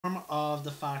of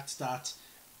the fact that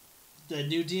the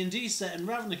new D&D set in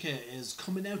Ravnica is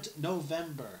coming out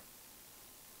November.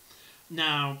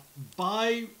 Now,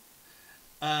 I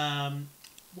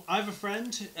have a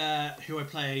friend who I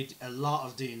played a lot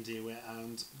of D&D with,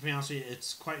 and to be honest with you,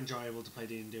 it's quite enjoyable to play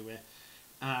D&D with.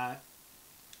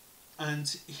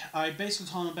 And I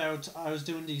basically told him about, I was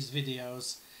doing these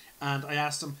videos, and I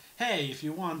asked him, hey, if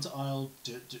you want, I'll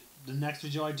the next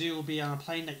video I do will be on a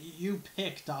plane that you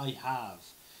pick that I have.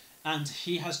 And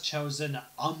he has chosen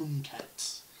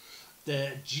Amonkhet,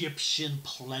 the Egyptian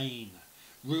plane,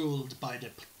 ruled by the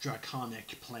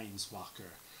draconic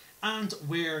planeswalker, and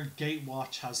where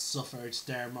Gatewatch has suffered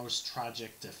their most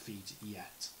tragic defeat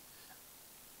yet.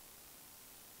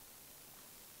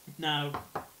 Now,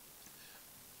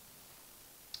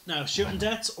 Shooting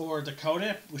Death or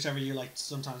Dakota, whichever you like to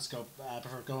sometimes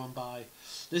prefer going by,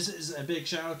 this is a big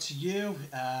shout out to you.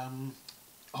 I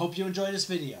hope you enjoy this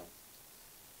video.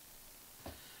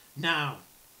 Now,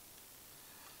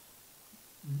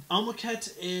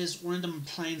 Amonkhet is one of them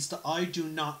planes that I do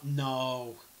not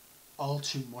know all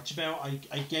too much about.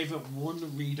 I gave it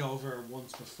one read over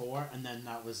once before, and then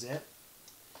that was it.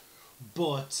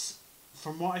 But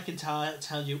from what I can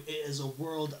tell you, it is a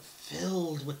world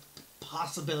filled with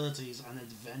possibilities and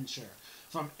adventure,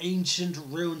 from ancient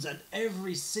ruins, and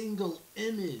every single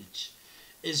image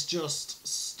is just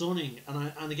stunning.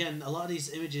 And again, a lot of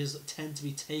these images tend to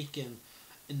be taken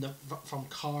from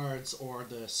cards or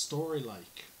the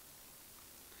story-like.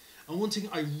 And one thing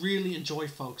I really enjoy,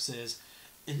 folks, is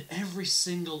in every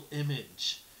single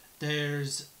image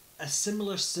there's a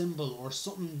similar symbol or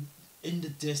something in the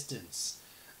distance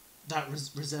that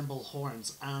resemble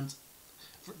horns. And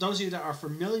for those of you that are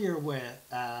familiar with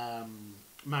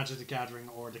Magic the Gathering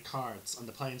or the cards and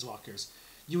the Planeswalkers,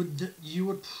 you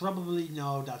would probably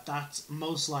know that that's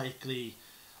most likely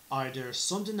either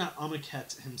something that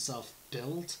Amonkhet himself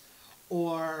built,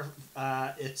 or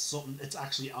it's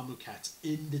actually Amonkhet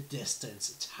in the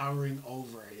distance towering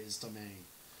over his domain,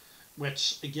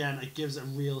 which again, it gives a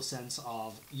real sense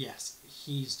of, yes,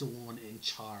 he's the one in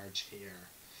charge here.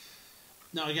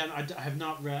 Now again, I have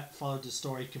not followed the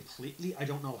story completely. I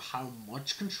don't know how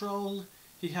much control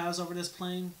he has over this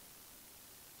plane.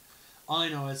 All I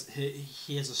know is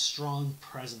he has a strong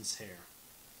presence here.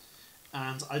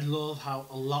 And I love how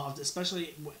a lot of,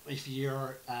 especially if you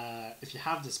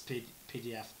have this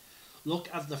PDF, look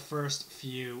at the first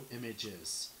few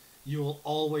images. You will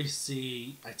always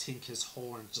see, I think, his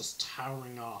horn just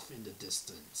towering off in the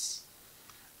distance,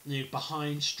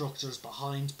 behind structures,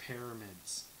 behind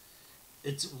pyramids.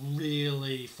 It's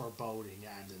really foreboding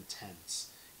and intense.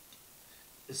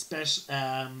 Especially,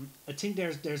 I think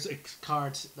there's a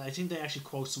card. I think they actually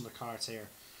quote some of the cards here.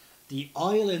 The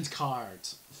Island card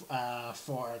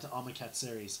for the Amonkhet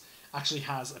series actually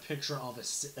has a picture of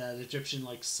an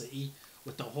Egyptian-like city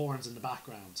with the horns in the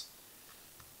background.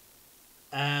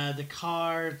 The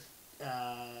card,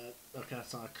 okay,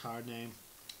 that's not a card name.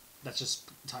 That's just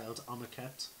titled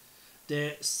Amonkhet.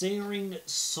 The Searing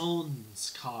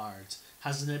Suns card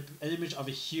has an image of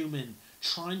a human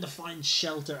trying to find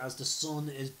shelter as the sun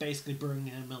is basically burning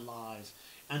him alive.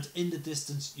 And in the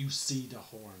distance, you see the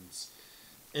horns.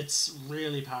 It's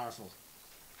really powerful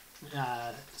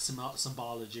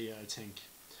symbology, I think.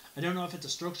 I don't know if it's a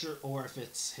structure or if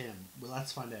it's him. Well,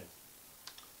 let's find out.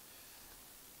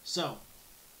 So,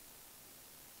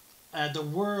 the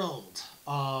world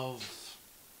of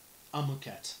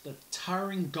Amonkhet. The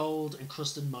towering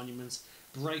gold-encrusted monuments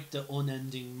break the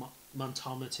unending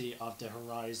monotony of the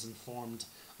horizon formed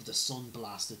of the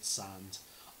sun-blasted sand.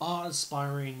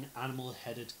 Awe-inspiring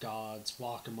animal-headed gods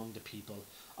walk among the people,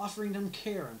 offering them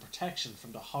care and protection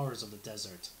from the horrors of the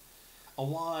desert. A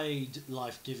wide,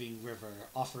 life-giving river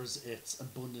offers its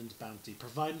abundant bounty,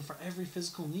 providing for every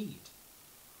physical need.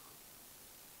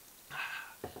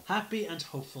 Happy and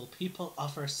hopeful, people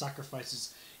offer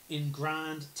sacrifices in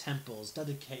grand temples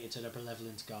dedicated to their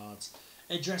benevolent gods,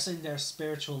 addressing their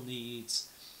spiritual needs,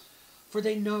 for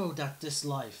they know that this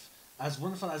life, as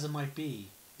wonderful as it might be,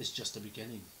 is just a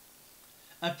beginning.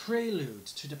 A prelude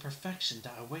to the perfection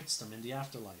that awaits them in the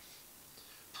afterlife,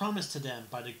 promised to them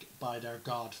by their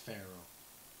god Pharaoh.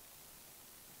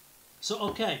 So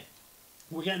okay,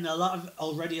 we're getting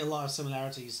already a lot of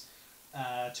similarities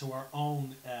to our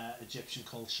own Egyptian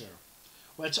culture,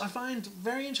 which I find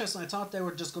very interesting. I thought they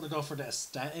were just going to go for the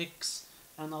aesthetics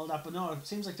and all that, but no, it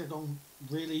seems like they're going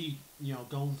really,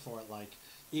 going for it, like,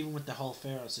 even with the whole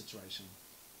Pharaoh situation.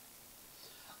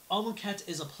 Amonkhet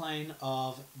is a plane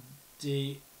of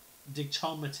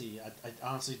dichotomy. I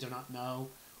honestly do not know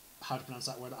how to pronounce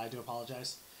that word. I do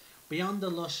apologize. Beyond the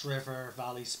lush river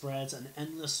valley spreads an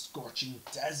endless scorching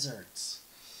desert.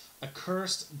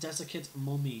 Accursed, desiccant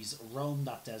mummies roam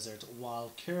that desert,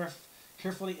 while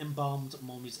carefully embalmed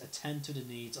mummies attend to the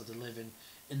needs of the living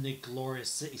in the glorious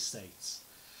city-states.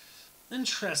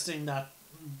 Interesting that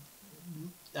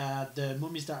the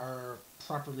mummies that are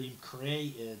properly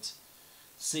created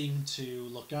seem to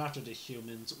look after the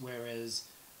humans, whereas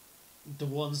the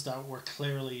ones that were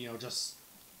clearly, just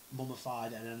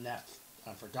mummified and then left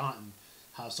and forgotten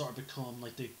have sort of become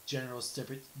like the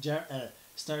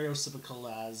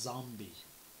stereotypical zombie.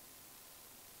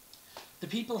 The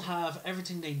people have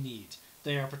everything they need.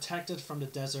 They are protected from the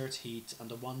desert heat and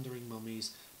the wandering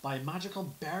mummies by a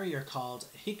magical barrier called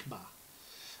Hikmah,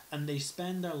 and they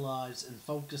spend their lives in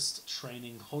focused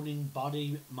training, holding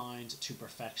body mind to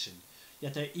perfection.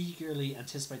 Yet they eagerly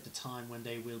anticipate the time when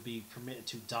they will be permitted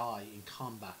to die in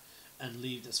combat and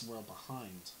leave this world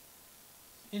behind.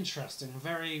 Interesting,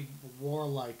 very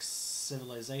warlike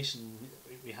civilization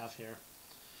we have here.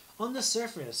 On the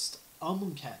surface,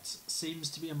 Amonkhet seems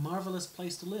to be a marvellous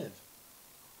place to live.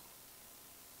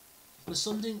 But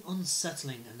something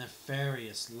unsettling and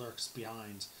nefarious lurks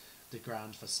behind the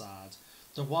grand facade.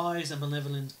 The wise and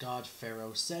benevolent god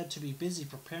Pharaoh, said to be busy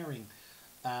preparing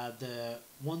the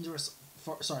wondrous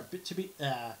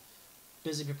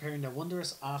busy preparing the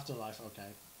wondrous afterlife,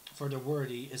 for the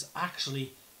worthy, is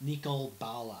actually Nicol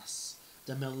Balas,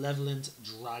 the malevolent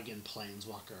dragon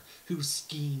planeswalker, whose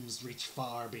schemes reach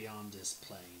far beyond this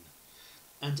plane.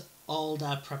 And all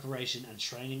that preparation and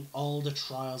training, all the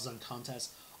trials and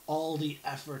contests, all the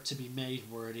effort to be made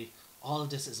worthy, all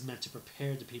of this is meant to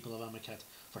prepare the people of Amonkhet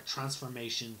for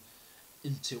transformation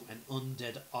into an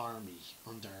undead army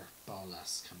under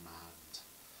Balas' command.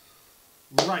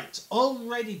 Right,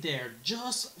 already there,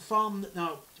 just from...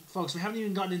 Now, folks, we haven't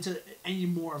even gotten into any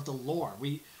more of the lore.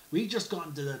 We just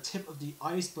gotten to the tip of the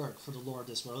iceberg for the lore of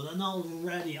this world, and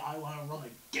already I want to run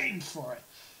a game for it.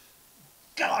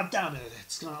 God damn it,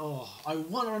 it's gonna... Oh, I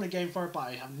want to run a game for it, but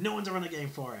I have no one to run a game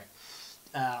for it.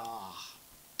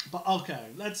 But okay,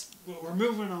 we're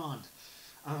moving on.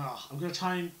 I'm gonna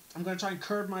try and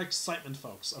curb my excitement,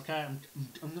 folks. Okay,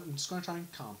 I'm just gonna try and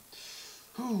calm.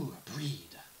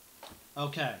 Breathe.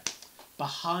 Okay,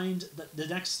 behind the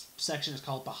next section is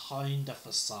called Behind the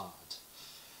Facade.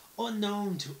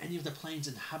 Unknown to any of the plane's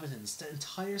inhabitants, the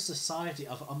entire society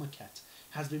of Amonkhet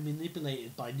has been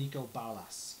manipulated by Nicol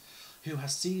Balas, who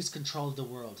has seized control of the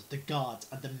world, the gods,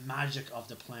 and the magic of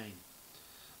the plane.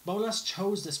 Bolas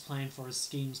chose this plane for his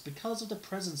schemes because of the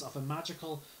presence of a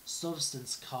magical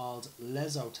substance called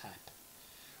Lesotep,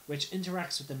 which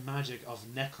interacts with the magic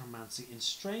of necromancy in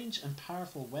strange and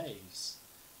powerful ways.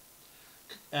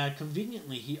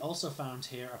 Conveniently, he also found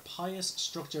here a pious,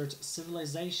 structured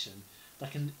civilization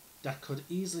that could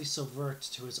easily subvert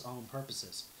to his own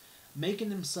purposes. Making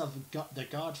himself the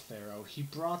god pharaoh, he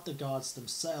brought the gods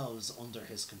themselves under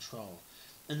his control,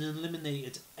 and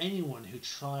eliminated anyone who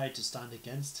tried to stand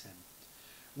against him.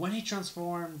 When he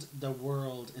transformed the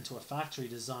world into a factory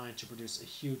designed to produce a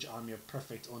huge army of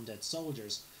perfect undead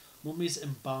soldiers, mummies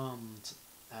embalmed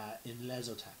in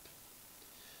Lesotep.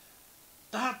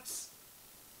 That's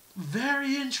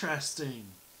very interesting.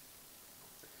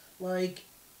 To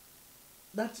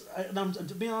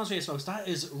be honest with you, folks, that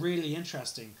is really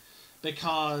interesting,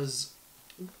 because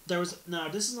this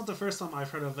is not the first time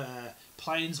I've heard of a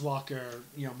planeswalker,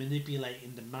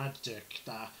 manipulating the magic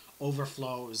that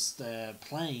overflows the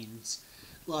planes.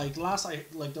 The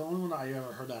only one I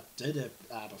ever heard that did it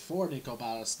before Nicol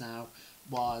Balas now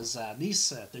was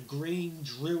Nisa, the green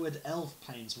druid elf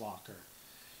planeswalker,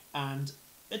 and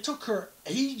it took her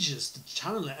ages to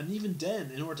channel it, and even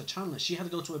then, in order to channel it, she had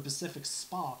to go to a specific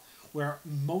spot where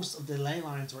most of the ley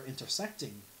lines were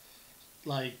intersecting.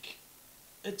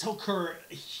 It took her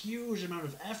a huge amount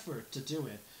of effort to do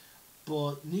it,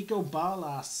 but Nicol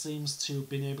Balas seems to have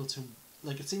been able to,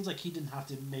 it seems like he didn't have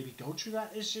to maybe go through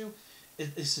that issue.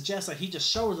 It suggests that he just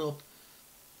showed up,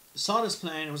 saw this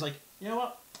plane, and was like, you know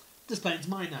what, this plane's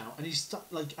mine now. And he's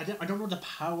I don't know the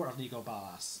power of Nicol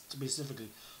Balas specifically.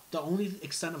 The only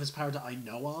extent of his power that I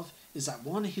know of is that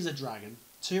 1, he's a dragon,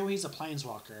 2, he's a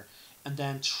planeswalker, and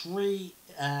then 3,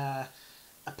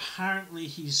 apparently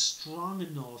he's strong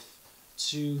enough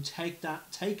to take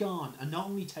on, and not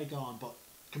only take on, but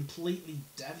completely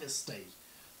devastate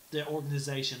the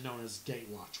organization known as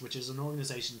Gatewatch, which is an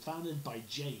organization founded by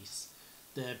Jace,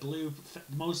 the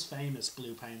most famous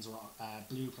blue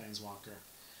planeswalker,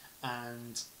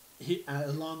 and he,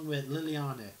 along with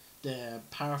Liliana, the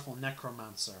powerful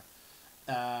necromancer,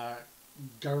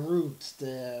 Garut,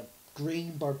 the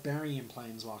green barbarian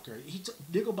planeswalker.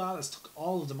 Nicol Balas took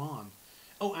all of them on.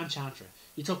 Oh, and Chantra.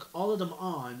 He took all of them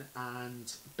on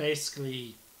and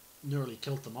basically nearly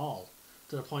killed them all.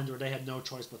 to the point where they had no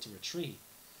choice but to retreat.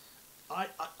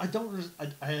 I don't.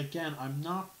 Again, I'm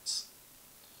not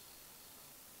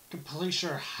completely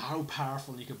sure how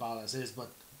powerful Nicol Bolas is, but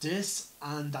this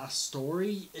and that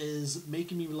story is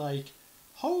making me like,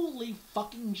 holy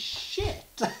fucking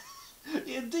shit!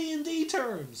 In D&D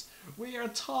terms, we are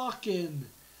talking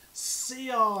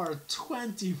CR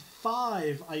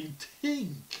 25, I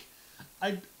think.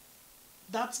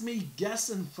 That's me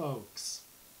guessing, folks.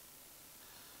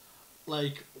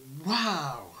 Like,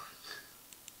 wow.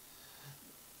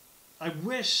 I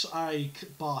wish I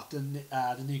bought the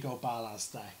Nicol Bolas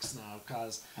decks now,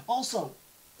 because also,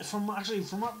 from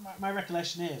what my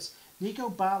recollection is, Nicol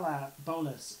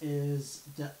Bolas is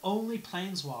the only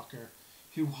planeswalker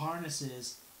who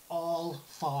harnesses all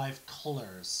 5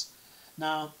 colors.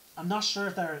 Now, I'm not sure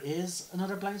if there is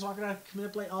another planeswalker that can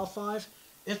manipulate all 5.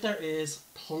 If there is,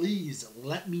 please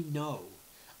let me know.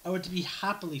 I would be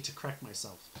happily to correct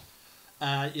myself.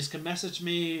 You can message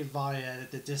me via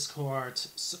the Discord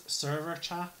server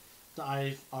chat that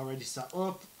I've already set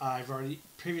up. I've already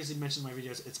previously mentioned in my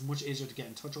videos. It's much easier to get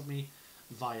in touch with me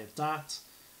via that.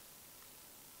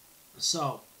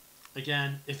 So,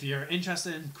 again, if you're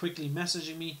interested in quickly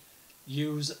messaging me,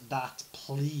 use that,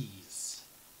 please.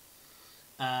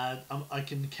 I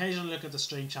can occasionally look at the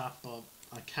stream chat, but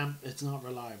I can't. It's not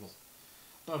reliable.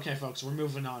 But okay, folks, we're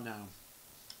moving on now.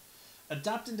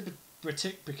 Adapting the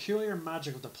peculiar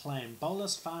magic of the plane,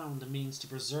 Bolas found a means to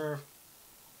preserve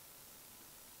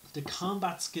the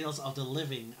combat skills of the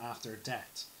living after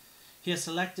death. He has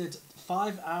selected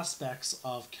 5 aspects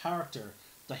of character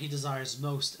that he desires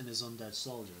most in his undead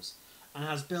soldiers, and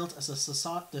has built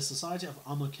the Society of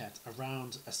Amonkhet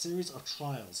around a series of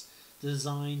trials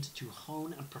designed to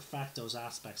hone and perfect those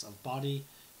aspects of body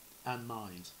and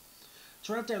mind.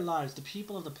 Throughout their lives, the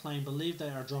people of the plane believe they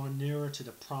are drawn nearer to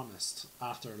the promised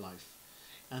afterlife,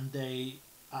 and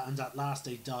at last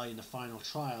they die in the final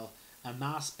trial, a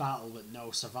mass battle with no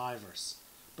survivors.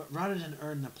 But rather than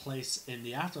earn a place in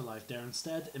the afterlife, they are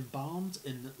instead embalmed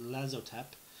in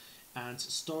Lesotep and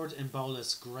stored in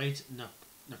Bolas' great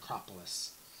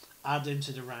necropolis, adding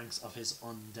to the ranks of his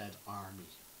undead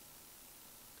army.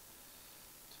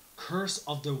 Curse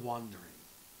of the Wandering.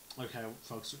 Okay,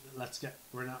 folks, let's get.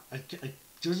 We're not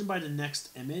judging by the next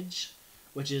image,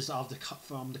 which is of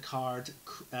from the card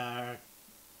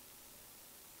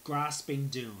Grasping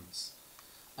Dunes.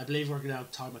 I believe we're going to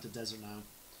talk about the desert now.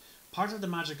 Part of the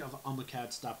magic of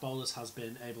Amonkhet that Bolas has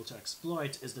been able to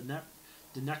exploit is the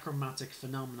necromantic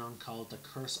phenomenon called the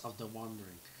Curse of the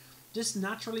Wandering. This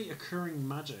naturally occurring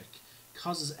magic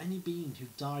causes any being who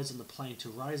dies on the plane to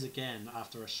rise again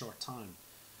after a short time.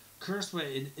 Cursed with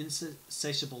an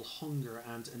insatiable hunger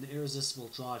and an irresistible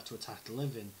drive to attack the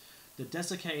living, the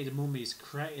desiccated mummies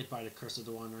created by the Curse of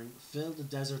the Wandering fill the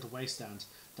desert wasteland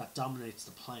that dominates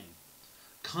the plane,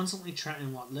 constantly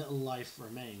threatening what little life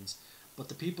remains. But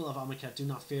the people of Amonkhet do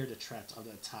not fear the threat of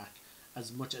the attack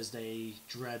as much as they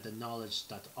dread the knowledge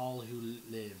that all who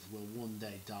live will one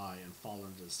day die and fall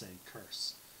under the same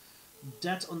curse.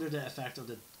 Death under the effect of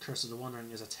the Curse of the Wandering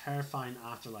is a terrifying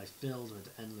afterlife filled with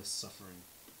endless suffering.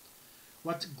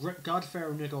 What God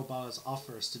Pharaoh Nicol Bolas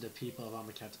offers to the people of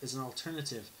Amonkhet is an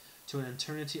alternative to an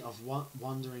eternity of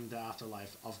wandering the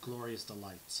afterlife of glorious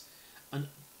delights, and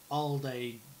all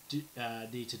they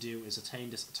need to do is attain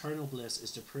this eternal bliss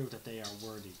is to prove that they are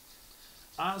worthy.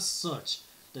 As such,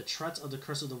 the threat of the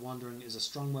Curse of the Wandering is a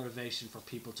strong motivation for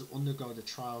people to undergo the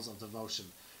trials of devotion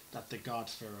that the God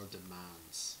Pharaoh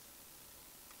demands.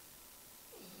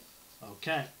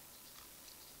 Okay.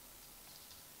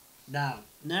 Now,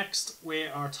 next we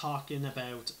are talking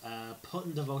about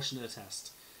putting devotion to the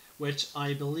test, which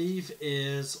I believe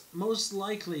is most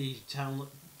likely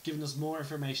giving us more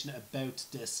information about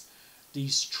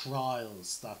these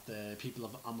trials that the people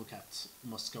of Amonkhet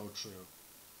must go through.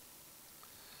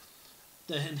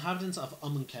 The inhabitants of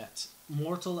Amonkhet,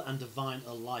 mortal and divine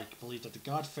alike, believe that the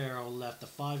god Pharaoh left the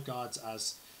 5 gods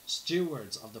as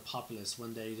stewards of the populace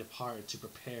when they departed to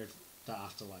prepare the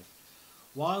afterlife.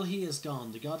 While he is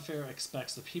gone, the god Pharaoh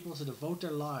expects the people to devote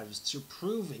their lives to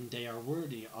proving they are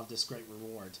worthy of this great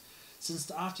reward, since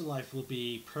the afterlife will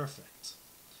be perfect.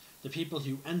 The people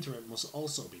who enter it must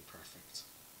also be perfect.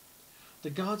 The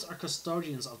gods are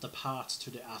custodians of the path to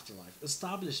the afterlife,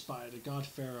 established by the god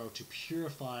Pharaoh to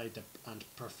purify and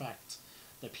perfect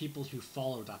the people who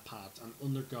follow that path and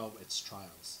undergo its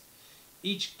trials.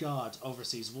 Each god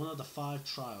oversees one of the 5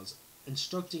 trials,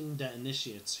 instructing the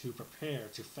initiates who prepare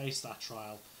to face that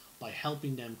trial by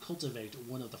helping them cultivate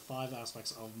one of the 5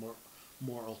 aspects of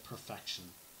moral perfection.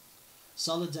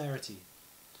 Solidarity.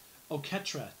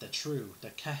 Oketra, the true, the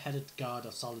Ka-headed god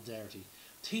of solidarity,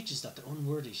 teaches that the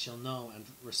unworthy shall know and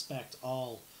respect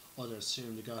all others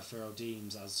whom the god Pharaoh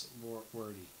deems as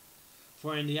worthy.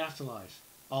 For in the afterlife,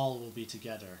 all will be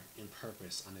together in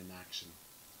purpose and in action.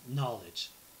 Knowledge.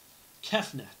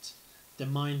 Kefnet, the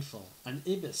mindful and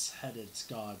ibis-headed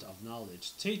god of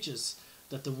knowledge, teaches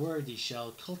that the worthy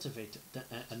shall cultivate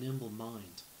a nimble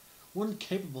mind, one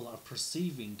capable of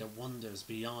perceiving the wonders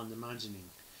beyond imagining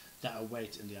that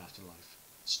await in the afterlife.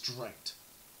 Strength.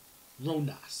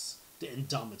 Ronas, the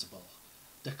indomitable,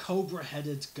 the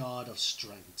cobra-headed god of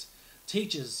strength,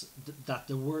 teaches that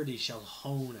the worthy shall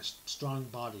hone a strong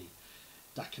body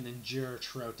that can endure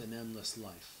throughout an endless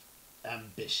life.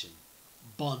 Ambition.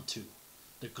 Bontu,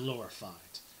 the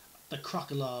glorified, the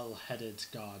crocodile-headed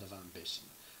god of ambition,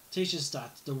 teaches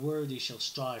that the worthy shall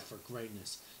strive for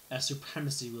greatness, as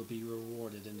supremacy will be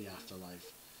rewarded in the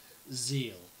afterlife.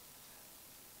 Zeal.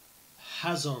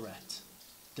 Hazoret,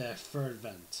 the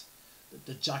fervent,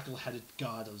 the jackal-headed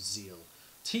god of zeal,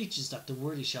 teaches that the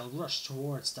worthy shall rush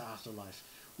towards the afterlife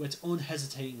with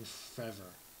unhesitating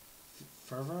fervor.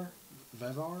 Fervor?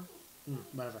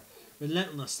 Whatever.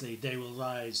 Relentlessly they will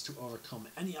rise to overcome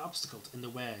any obstacle in the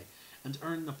way and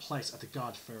earn a place at the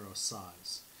god Pharaoh's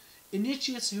sides.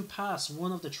 Initiates who pass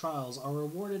one of the trials are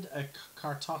rewarded a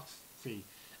cartography,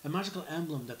 a magical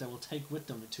emblem that they will take with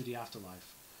them to the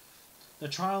afterlife. The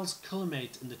trials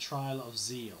culminate in the trial of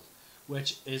zeal,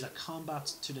 which is a combat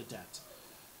to the death.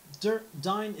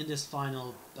 Dying in this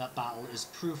final battle is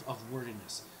proof of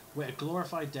worthiness, with a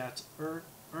glorified death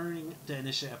earning the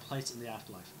initiate a place in the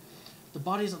afterlife. The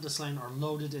bodies of the slain are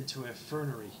loaded into a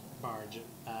funerary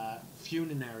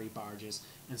barges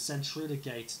and sent through the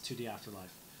gate to the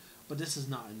afterlife. But this is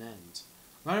not an end.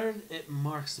 Rather, it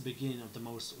marks the beginning of the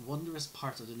most wondrous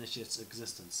part of the initiate's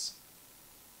existence.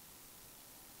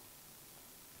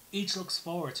 Each looks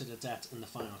forward to the death in the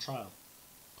final trial,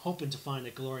 hoping to find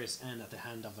a glorious end at the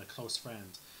hand of a close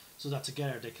friend, so that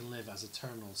together they can live as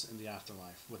eternals in the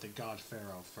afterlife with the god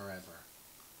Pharaoh forever.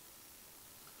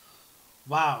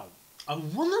 Wow. I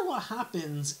wonder what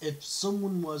happens if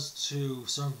someone was to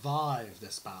survive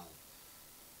this battle.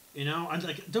 You know, and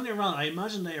don't get me wrong, I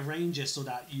imagine they arrange it so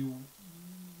that you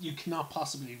cannot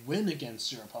possibly win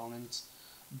against your opponent,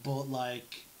 but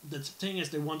the thing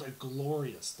is they want a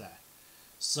glorious death.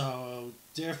 So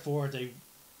therefore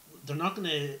they're not going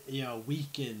to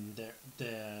weaken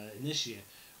the initiate.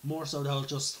 More so they'll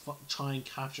just try and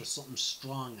capture something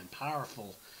strong and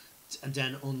powerful and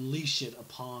then unleash it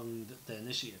upon the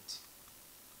initiate.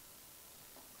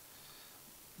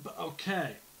 But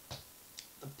okay,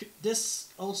 this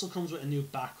also comes with a new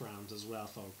background as well,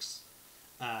 folks.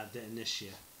 The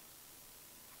initiate.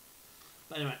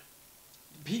 But anyway,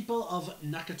 people of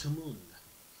Nakatomun.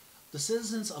 The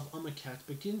citizens of Amonkhet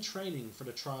begin training for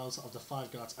the trials of the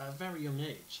five gods at a very young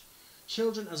age.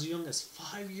 Children as young as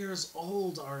 5 years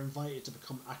old are invited to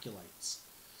become acolytes,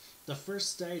 the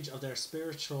first stage of their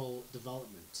spiritual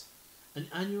development. An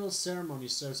annual ceremony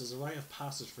serves as a rite of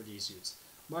passage for these youths,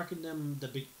 marking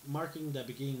the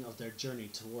beginning of their journey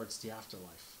towards the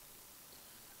afterlife.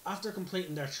 After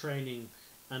completing their training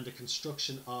and the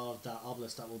construction of the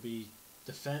obelisk that will be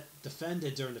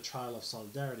defended during the trial of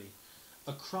solidarity,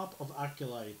 a crop of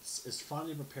acolytes is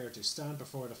finally prepared to stand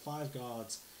before the five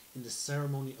gods in the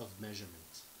ceremony of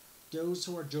measurement. Those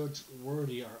who are judged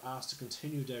worthy are asked to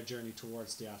continue their journey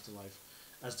towards the afterlife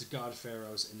as the god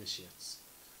Pharaoh's initiates.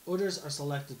 Others are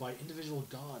selected by individual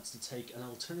gods to take an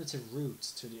alternative route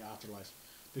to the afterlife,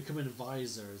 becoming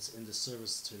advisors in the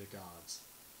service to the gods.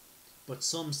 But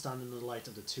some stand in the light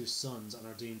of the two suns and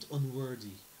are deemed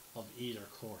unworthy of either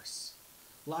course,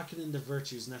 lacking in the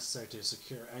virtues necessary to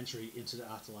secure entry into the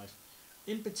afterlife.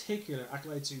 In particular,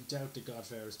 acolytes who doubt the god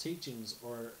Pharaoh's teachings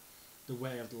or the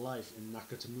way of life in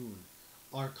Nakatomun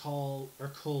are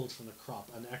culled from the crop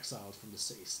and exiled from the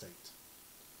city-state.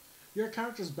 Your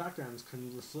character's background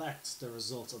can reflect the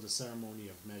results of the ceremony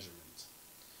of measurement.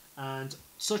 And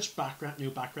such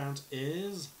new background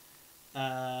is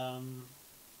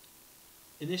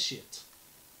Initiate.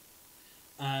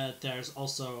 There's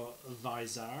also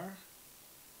Visar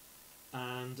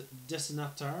and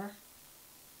Destinator,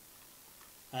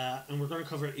 and we're going to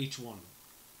cover each one.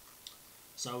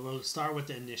 So we'll start with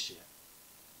the Initiate.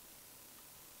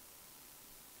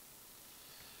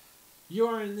 You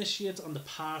are an initiate on the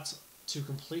path to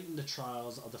completing the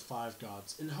trials of the five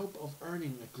gods in hope of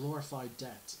earning a glorified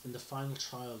death in the final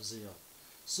trial of zeal.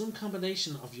 Some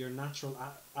combination of your natural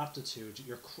aptitude,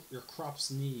 your crop's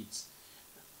needs,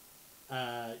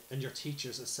 and your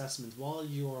teacher's assessment while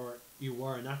you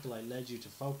were an acolyte led you to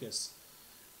focus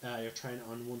your training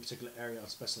on one particular area of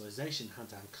specialization: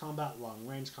 hand-to-hand combat,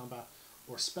 long-range combat,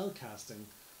 or spellcasting.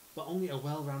 but only a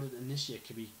well-rounded initiate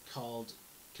can be called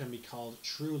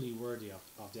truly worthy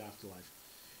of the afterlife.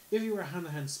 If you are a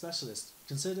hand-to-hand specialist,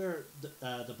 consider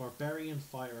the barbarian,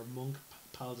 fighter, monk,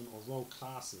 paladin, or rogue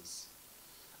classes.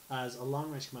 As a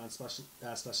long-range command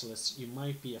specialist, you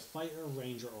might be a fighter,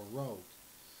 ranger, or rogue.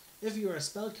 If you are a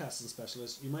spellcasting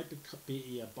specialist, you might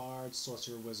be a bard,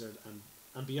 sorcerer, wizard,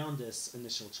 and beyond this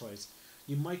initial choice,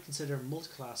 you might consider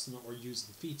multiclassing or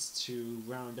using feats to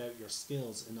round out your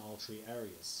skills in all three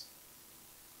areas.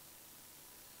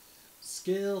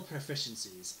 Skill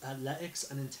proficiencies, athletics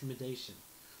and intimidation.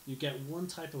 You get one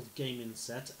type of gaming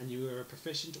set and you are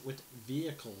proficient with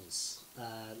vehicles,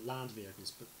 land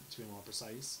vehicles to be more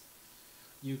precise.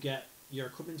 Your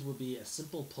equipment will be a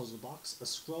simple puzzle box, a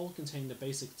scroll containing the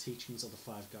basic teachings of the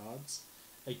five gods,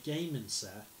 a gaming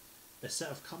set, a set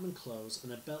of common clothes,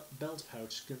 and a belt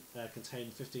pouch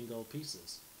containing 15 gold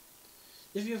pieces.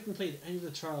 If you have completed any of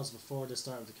the trials before the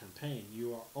start of the campaign,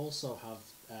 you also have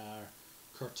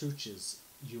cartouches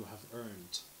you have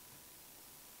earned.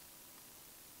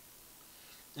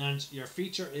 And your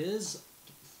feature is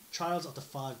Trials of the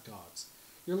Five Gods.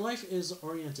 Your life is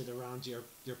oriented around your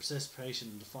participation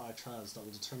in the five trials that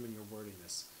will determine your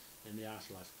worthiness in the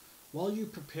afterlife. While you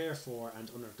prepare for and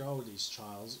undergo these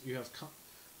trials, you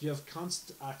have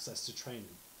constant access to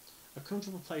training. A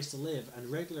comfortable place to live and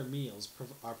regular meals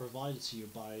are provided to you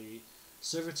by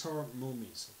servitor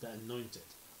mummies, the anointed,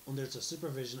 under the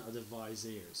supervision of the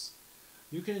viziers.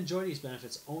 You can enjoy these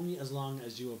benefits only as long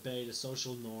as you obey the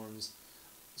societal norms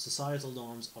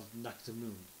of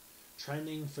Naktamun,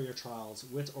 training for your trials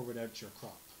with or without your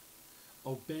crop,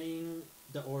 obeying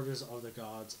the orders of the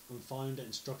gods, and following the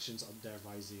instructions of their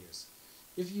viziers.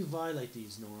 If you violate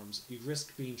these norms, you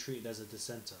risk being treated as a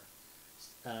dissenter.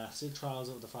 See the Trials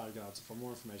of the Five Gods for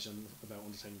more information about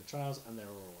undertaking the trials and their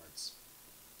rewards.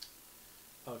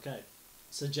 Okay,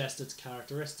 suggested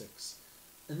characteristics.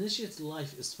 Initiate's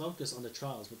life is focused on the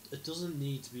trials, but it doesn't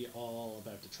need to be all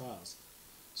about the trials.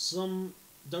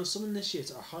 Though some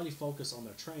initiates are highly focused on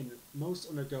their training, most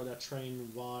undergo that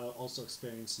training while also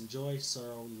experiencing joy,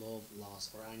 sorrow, love, loss,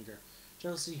 or anger,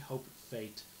 jealousy, hope,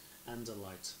 fate, and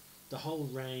delight. The whole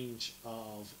range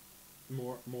of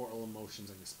mortal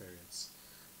emotions and experience.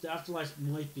 The afterlife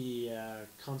might be a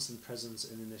constant presence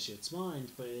in the initiate's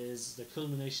mind, but it is the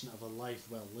culmination of a life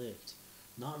well lived,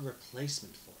 not a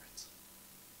replacement for it.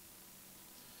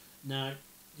 Now,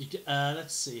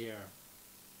 let's see here.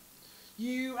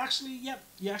 You actually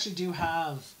do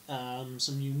have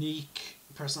some unique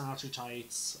personality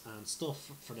traits and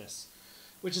stuff for this,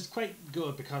 which is quite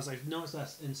good because I've noticed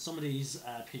that in some of these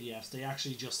PDFs they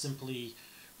actually just simply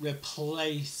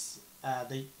replace.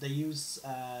 They use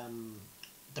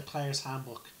the player's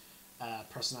handbook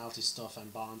personality stuff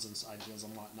and bonds and ideas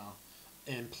and whatnot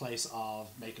in place of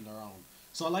making their own.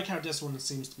 So I like how this one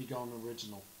seems to be going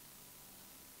original.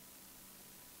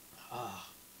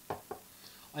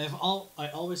 I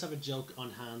always have a joke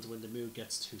on hand when the mood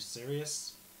gets too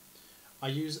serious. I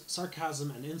use sarcasm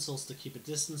and insults to keep a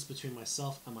distance between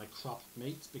myself and my crop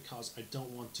mates because I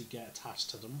don't want to get attached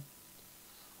to them.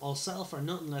 I'll settle for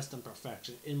nothing less than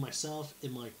perfection in myself,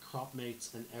 in my crop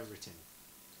mates, and everything.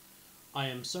 I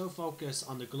am so focused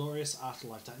on the glorious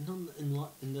afterlife that none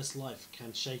in this life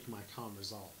can shake my calm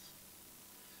resolve.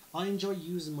 I enjoy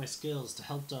using my skills to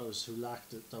help those who lack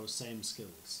those same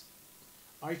skills.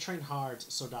 I train hard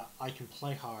so that I can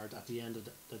play hard at the end of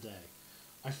the day.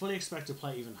 I fully expect to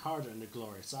play even harder in the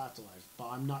glorious afterlife, but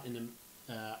I'm not in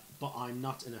a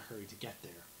hurry to get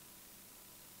there.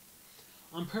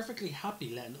 I'm perfectly happy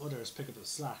letting others pick up the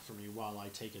slack for me while I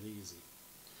take it easy.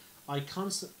 I'm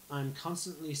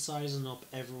constantly sizing up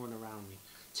everyone around me,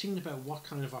 thinking about what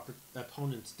kind of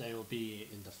opponent they will be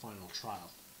in the final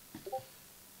trial.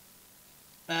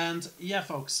 And yeah,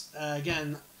 folks,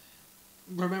 again,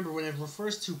 remember when it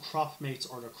refers to crop mates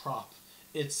or the crop,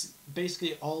 it's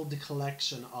basically all the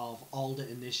collection of all the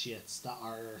initiates that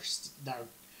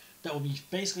will be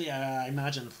basically, I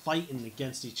imagine, fighting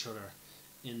against each other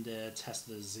in the test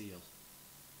of the zeal,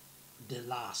 the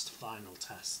last final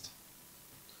test.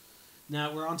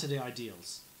 Now we're on to the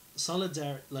ideals.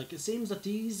 Solidarity, like it seems that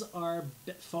these are a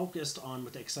bit focused on,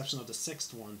 with the exception of the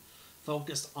sixth one,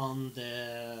 focused on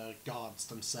the gods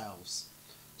themselves.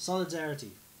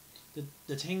 Solidarity.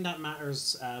 The thing that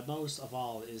matters most of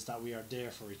all is that we are there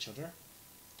for each other.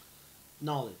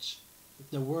 Knowledge.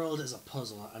 The world is a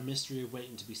puzzle, a mystery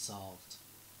waiting to be solved.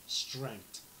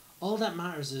 Strength. All that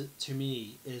matters to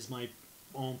me is my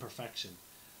own perfection.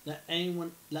 Let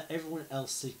everyone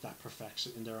else seek that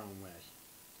perfection in their own way.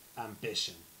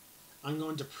 Ambition. I'm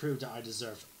going to prove that I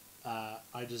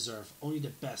deserve only the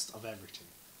best of everything.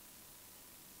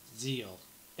 Zeal.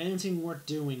 Anything worth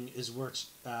doing is worth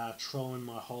throwing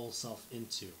my whole self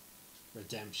into.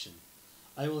 Redemption.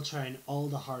 I will train all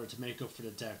the harder to make up for the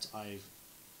debt I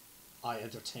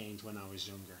entertained when I was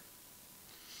younger.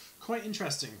 Quite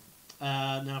interesting.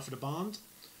 Now for the bond.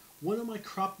 One of my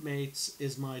crop mates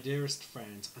is my dearest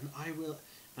friend,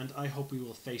 and I hope we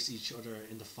will face each other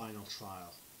in the final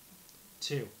trial.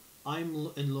 2. I'm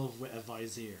in love with a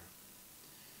vizier.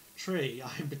 3.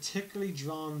 I am particularly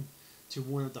drawn to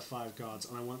one of the 5 gods,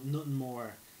 and I want nothing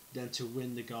more than to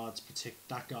win that god's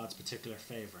particular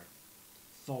favour.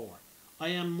 4. I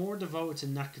am more devoted to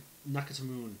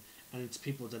Nakatamun and its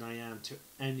people than I am to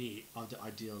any of the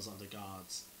ideals of the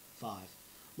gods. 5.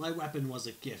 My weapon was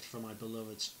a gift from a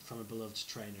beloved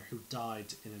trainer who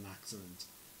died in an accident.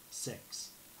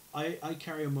 6. I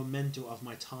carry a memento of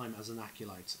my time as an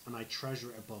acolyte, and I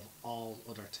treasure it above all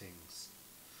other things.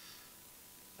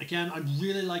 Again, I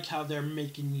really like how they're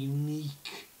making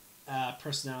unique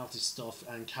personality stuff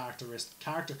and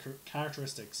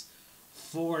characteristics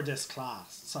for this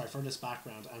for this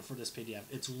background and for this PDF.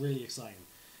 It's really exciting.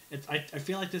 I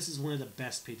feel like this is one of the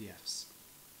best PDFs.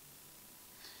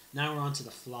 Now we're on to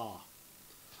the flaw.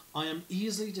 I am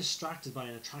easily distracted by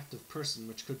an attractive person,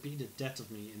 which could be the death of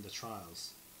me in the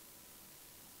trials.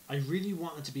 I really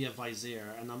wanted to be a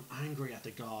vizier, and I'm angry at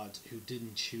the god who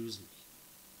didn't choose me.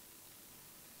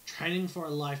 Training for a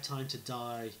lifetime to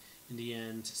die in the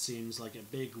end seems like a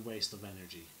big waste of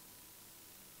energy.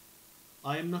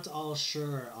 I am not at all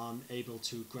sure I'm able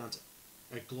to grant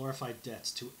a glorified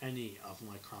death to any of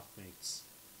my crop mates.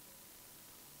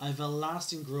 I have a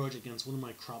lasting grudge against one of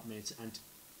my crop mates, and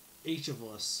each of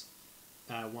us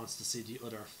wants to see the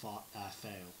other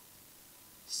fail.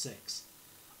 6.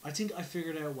 I think I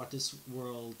figured out that this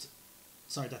world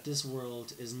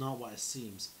is not what it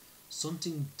seems.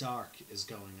 Something dark is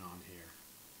going on here.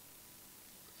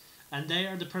 And they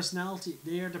are the personality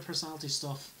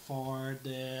stuff for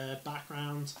the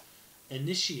background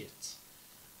initiate.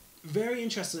 Very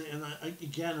interesting, and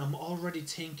I'm already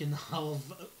thinking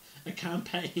of a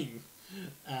campaign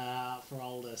for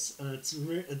all this, and it's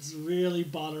really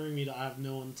bothering me that I have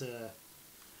no one to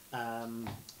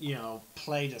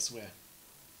play this with.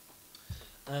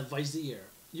 Vizier.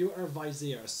 You are a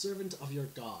vizier, a servant of your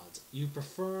god. You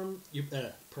perform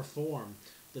the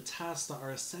tasks that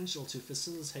are essential to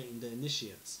facilitating the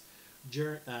initiate's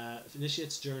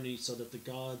journey, so that the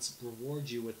gods reward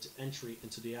you with entry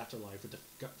into the afterlife with the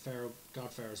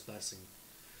God Pharaoh's blessing.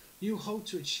 You hope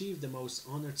to achieve the most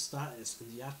honored status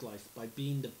in the afterlife by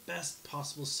being the best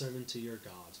possible servant to your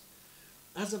god.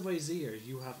 As a vizier,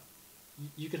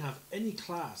 you can have any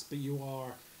class, but you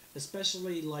are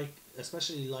especially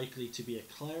likely to be a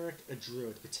cleric, a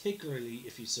druid, particularly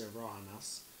if you serve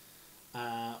Rohanas,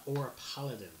 or a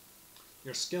paladin.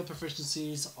 Your skill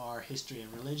proficiencies are history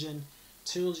and religion.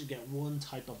 Tools, you get one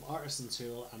type of artisan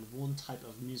tool and one type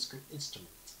of musical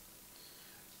instrument.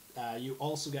 You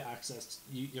also get access.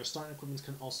 Your starting equipment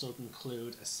can also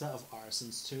include a set of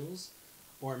artisan's tools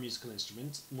or a musical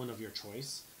instrument, one of your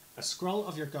choice, a scroll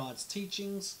of your god's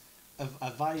teachings,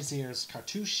 a vizier's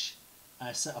cartouche,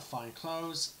 a set of fine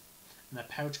clothes, and a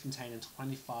pouch containing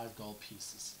 25 gold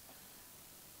pieces.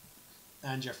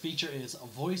 And your feature is a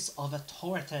voice of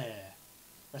authority.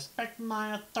 Respect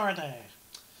my authority.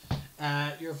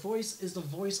 Your voice is the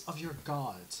voice of your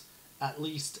god, at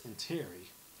least in theory.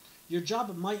 Your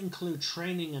job might include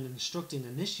training and instructing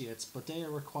initiates, but they are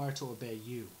required to obey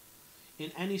you.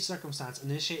 In any circumstance,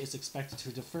 initiate is expected to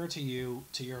defer to you,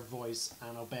 to your voice,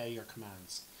 and obey your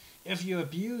commands. If you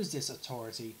abuse this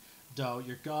authority, though,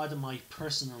 your god might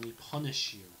personally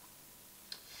punish you.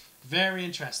 Very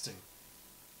interesting.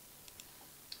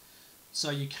 So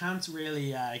you can't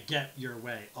really get your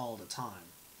way all the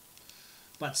time.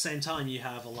 But at the same time, you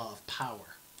have a lot of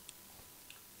power.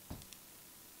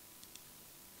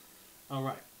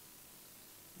 Alright.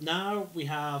 Now we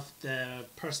have the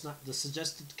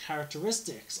suggested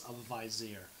characteristics of a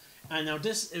vizier. And now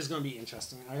this is going to be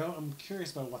interesting. I'm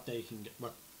curious about what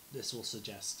this will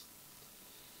suggest.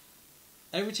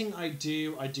 Everything I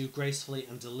do gracefully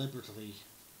and deliberately,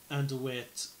 and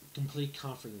with complete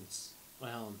confidence.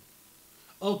 Well,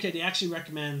 okay, they actually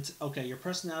recommend, okay, your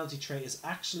personality trait is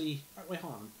actually, wait,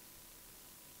 hold on.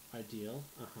 Ideal,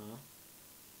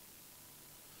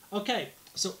 Okay,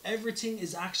 so everything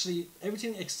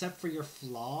except for your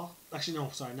flaw. Actually, no,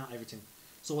 sorry, not everything.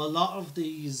 So a lot of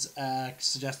these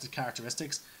suggested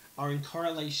characteristics are in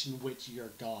correlation with your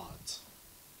god.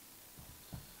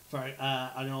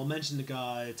 And I'll mention the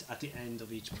guide at the end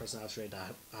of each personality trait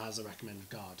that has a recommended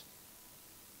god.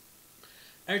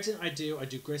 Everything I do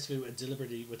gracefully and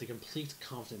deliberately with a complete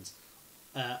confidence.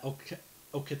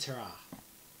 Oketera.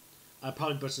 I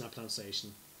probably butchered that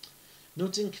pronunciation.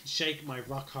 Nothing can shake my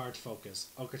rock-hard focus.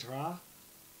 Okatra.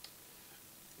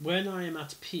 When I am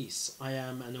at peace, I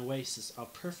am an oasis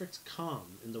of perfect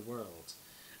calm in the world.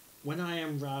 When I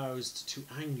am roused to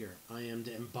anger, I am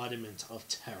the embodiment of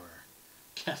terror.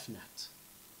 Kefnet.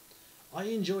 I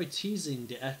enjoy teasing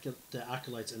the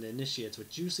acolytes and the initiates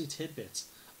with juicy tidbits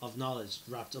of knowledge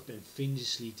wrapped up in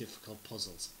fiendishly difficult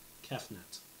puzzles.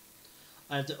 Kefnet.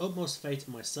 I have the utmost faith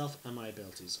in myself and my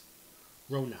abilities.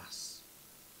 Ronas.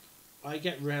 I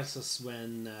get restless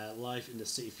when life in the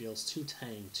city feels too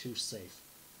tame, too safe.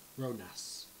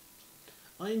 Ronas.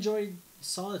 I enjoy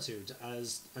solitude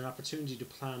as an opportunity to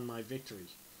plan my victory.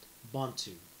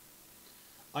 Bontu.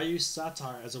 I use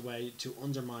satire as a way to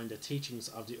undermine the teachings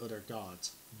of the other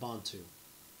gods. Bontu.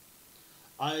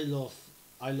 I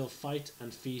love fight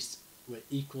and feast with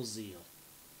equal zeal.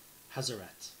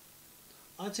 Hazaret.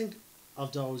 I think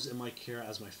of those in my care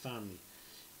as my family,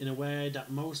 in a way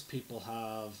that most people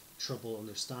have trouble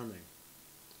understanding.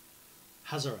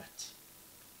 Hazaret.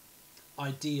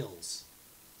 Ideals.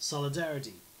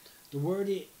 Solidarity. The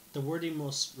worthy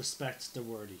must respect the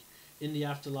worthy. In the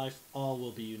afterlife, all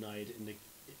will be united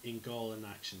in goal and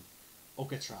action.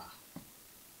 Okatra.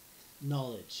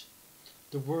 Knowledge.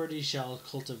 The worthy shall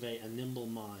cultivate a nimble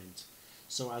mind,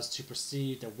 so as to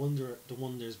perceive the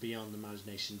wonders beyond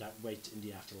imagination that wait in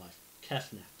the afterlife.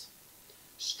 Kefnet.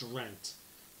 Strength.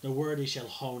 The worthy shall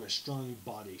hone a strong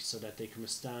body so that they can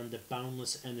withstand the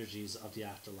boundless energies of the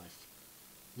afterlife.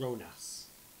 Ronas.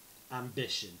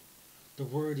 Ambition. The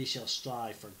worthy shall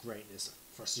strive for greatness,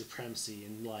 for supremacy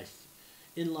in life.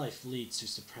 In life leads to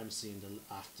supremacy in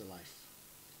the afterlife.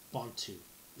 Bontu.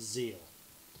 Zeal.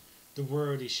 The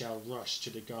worthy shall rush to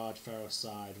the god Pharaoh's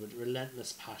side with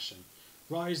relentless passion,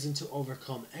 rising to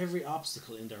overcome every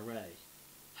obstacle in their way.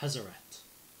 Hazaret.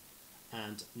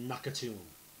 And Nakatum.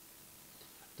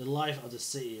 The life of the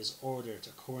city is ordered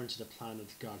according to the plan of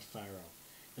the god Pharaoh,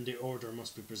 and the order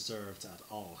must be preserved at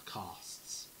all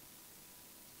costs.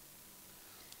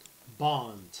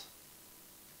 Bond.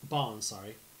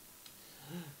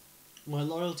 My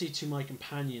loyalty to my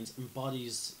companions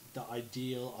embodies the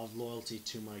ideal of loyalty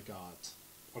to my god,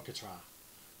 Okatra.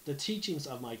 The teachings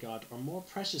of my god are more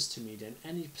precious to me than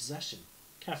any possession,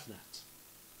 Kefnet.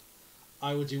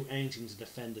 I will do anything to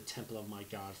defend the temple of my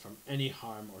god from any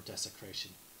harm or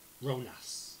desecration,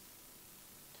 Ronas.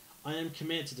 I am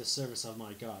committed to the service of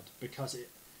my god because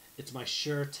it's my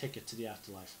sure ticket to the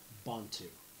afterlife, Bontu.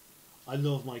 I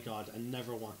love my god and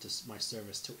never want my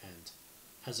service to end,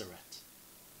 Hazaret.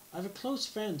 I have a close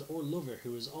friend or lover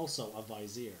who is also a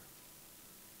vizier.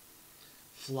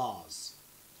 Flaws.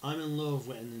 I'm in love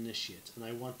with an initiate and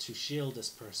I want to shield this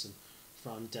person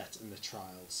from death in the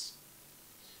trials.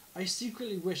 I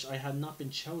secretly wish I had not been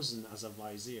chosen as a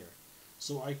vizier,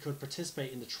 so I could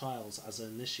participate in the trials as an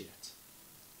initiate.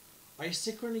 I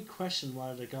secretly question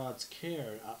whether the gods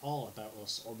care at all about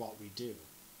us or what we do.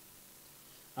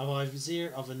 A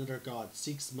vizier of another god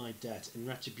seeks my death in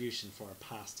retribution for a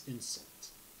past insult.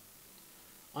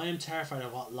 I am terrified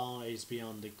of what lies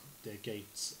beyond the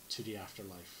gates to the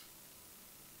afterlife.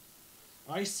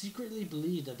 I secretly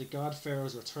believe that the god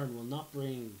Pharaoh's return will not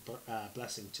bring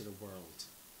blessing to the world.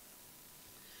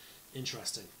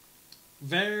 Interesting.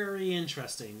 Very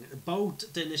interesting.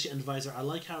 Both the initiate and advisor, I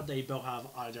like how they both have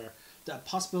either the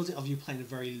possibility of you playing a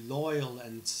very loyal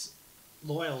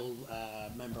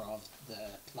member of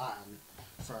the plan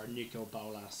for Nico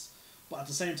Bolas, but at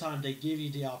the same time they give you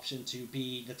the option to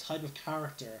be the type of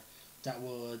character that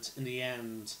would in the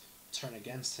end turn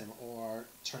against him or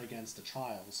turn against the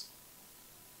trials.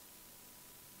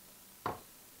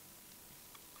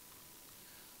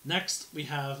 Next we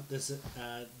have this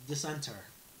dissenter,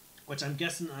 which I'm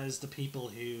guessing is the people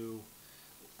who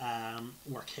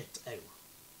were kicked out.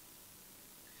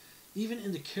 Even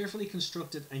in the carefully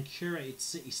constructed and curated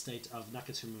city-state of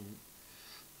Nakatomu,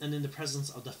 and in the presence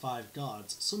of the five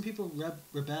gods, some people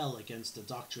rebel against the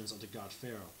doctrines of the god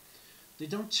Pharaoh. They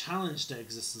don't challenge the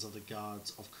existence of the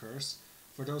gods of curse,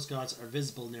 for those gods are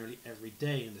visible nearly every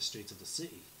day in the streets of the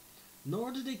city.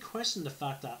 Nor do they question the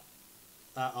fact that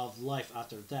of life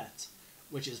after death,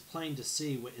 which is plain to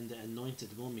see within the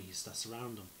anointed mummies that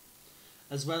surround them,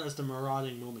 as well as the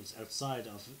marauding mummies outside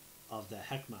of the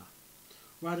Hekmah.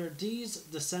 Rather, these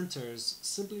dissenters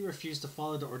simply refuse to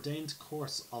follow the ordained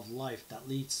course of life that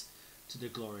leads to the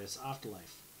glorious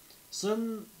afterlife.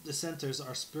 Some dissenters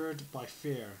are spurred by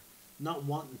fear, not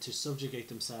wanting to subjugate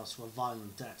themselves to a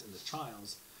violent death in the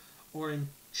trials, or in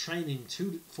training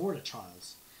for the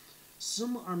trials.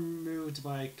 Some are moved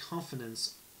by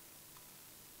conscience,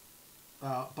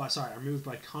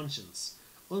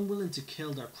 unwilling to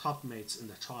kill their crop mates in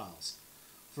the trials.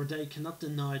 For they cannot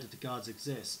deny that the gods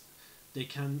exist. They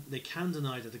can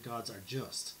deny that the gods are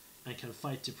just, and can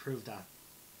fight to prove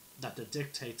that the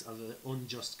dictates of the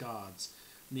unjust gods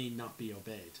need not be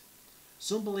obeyed.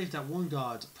 Some believe that one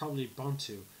god, probably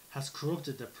Bantu, has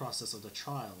corrupted the process of the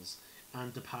trials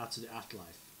and the path to the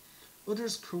afterlife.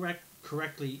 Others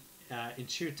correctly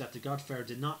intuit that the god Pharaoh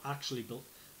did not actually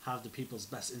have the people's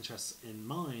best interests in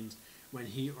mind when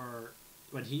he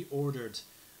ordered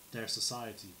their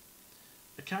society.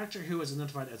 A character who is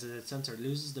identified as a dissenter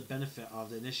loses the benefit of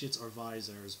the initiate's or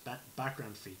visor's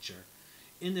background feature.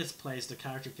 In this place, the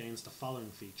character gains the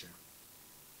following feature.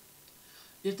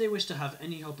 If they wish to have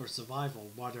any hope of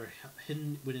survival, whether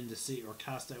hidden within the sea or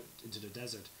cast out into the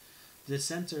desert, the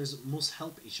dissenters must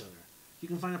help each other. You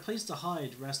can find a place to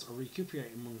hide, rest, or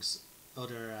recuperate amongst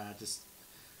other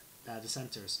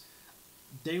dissenters.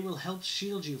 They will help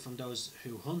shield you from those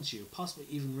who hunt you, possibly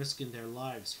even risking their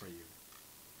lives for you.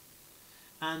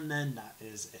 And then that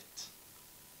is it.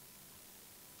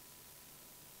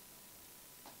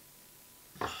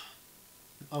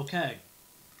 Okay.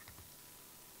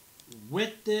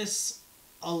 With this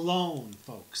alone,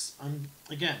 folks, and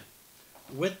again,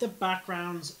 with the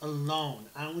backgrounds alone,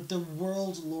 and with the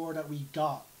world lore that we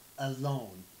got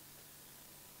alone,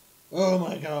 oh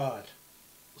my god,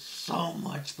 so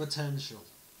much potential.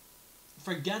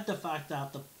 Forget the fact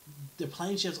that the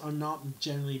planeships are not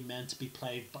generally meant to be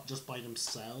played just by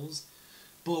themselves,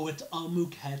 but with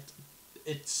Amonkhet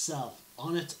itself,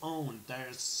 on its own,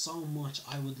 there's so much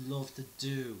I would love to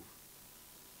do.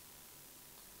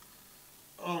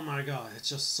 Oh my god, it's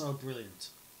just so brilliant.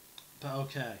 But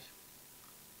okay.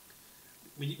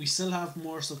 We still have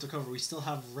more stuff to cover. We still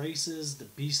have races, the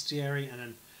bestiary, and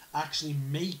then actually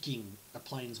making a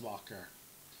planeswalker.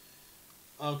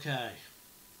 Okay.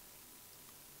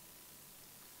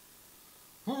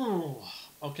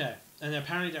 Okay, and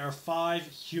apparently there are 5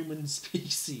 human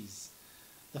species.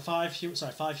 Five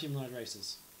humanoid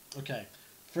races. Okay,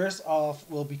 first off,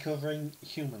 we'll be covering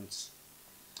humans.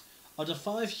 Of the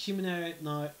 5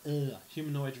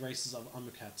 humanoid races of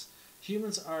Amonkhet,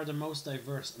 humans are the most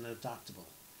diverse and adaptable.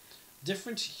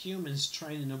 Different humans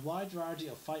train in a wide variety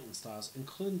of fighting styles,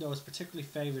 including those particularly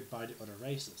favoured by the other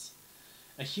races.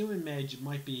 A human mage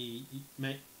might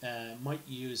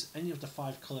use any of the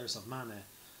 5 colours of mana,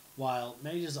 while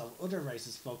mages of other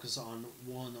races focus on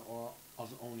one or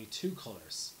of only 2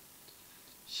 colours.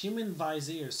 Human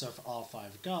viziers serve all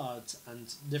 5 gods,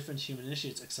 and different human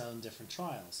initiates excel in different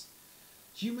trials.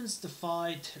 Humans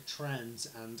defy trends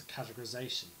and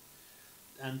categorization,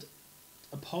 and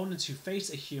opponents who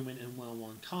face a human in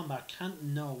one-on-one combat can't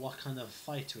know what kind of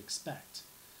fight to expect.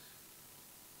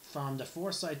 From the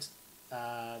foresight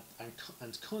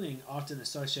and cunning often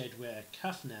associated with a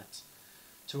Kafnet,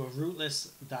 to a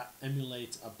rootless that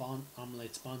emulates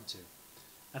Bantu.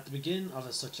 At the beginning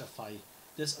of such a fight,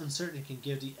 this uncertainty can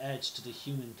give the edge to the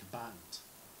human combatant.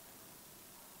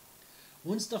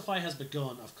 Once the fight has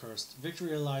begun, of course,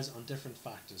 victory relies on different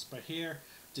factors, but here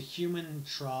the human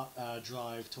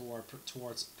drive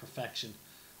towards perfection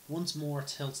once more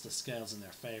tilts the scales in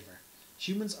their favour.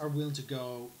 Humans are willing to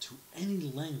go to any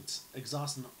length,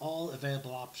 exhausting all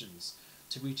available options,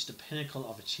 to reach the pinnacle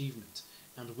of achievement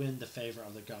and win the favour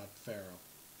of the god Pharaoh.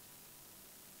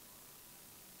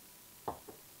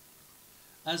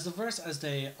 As diverse as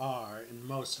they are in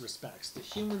most respects, the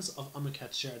humans of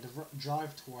Amonkhet share the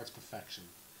drive towards perfection.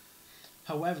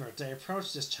 However, they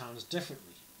approach this challenge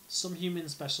differently. Some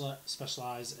humans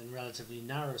specialise in a relatively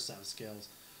narrow set of skills,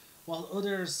 while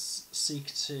others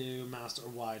seek to master a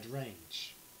wide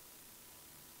range.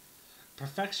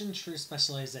 Perfection through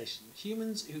specialisation.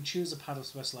 Humans who choose a path of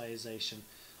specialisation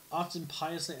often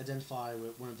piously identify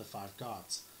with one of the 5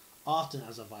 gods, often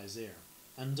as a vizier,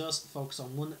 and thus focus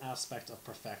on one aspect of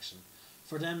perfection.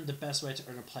 For them, the best way to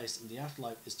earn a place in the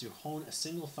afterlife is to hone a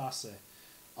single facet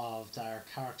of their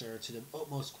character to the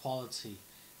utmost quality,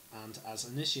 and as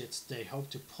initiates, they hope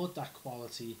to put that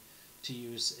quality to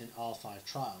use in all 5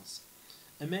 trials.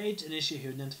 A mage initiate who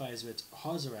identifies with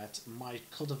Hozeret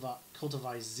might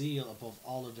cultivate zeal above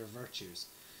all other virtues,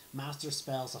 master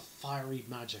spells of fiery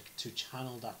magic to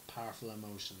channel that powerful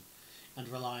emotion, and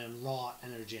rely on raw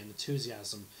energy and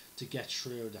enthusiasm to get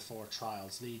through the 4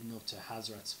 trials leading up to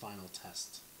Hazoret's final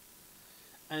test.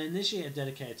 An initiate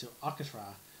dedicated to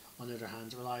Okatra, on the other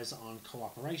hand, relies on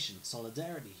cooperation,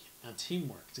 solidarity, and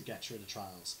teamwork to get through the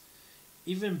trials.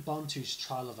 Even Bantu's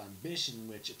trial of ambition,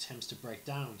 which attempts to break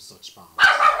down such bonds.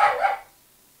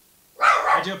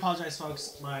 I do apologise,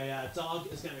 folks. My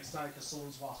dog is getting excited because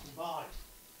someone's walking by.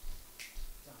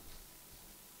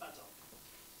 Bad dog.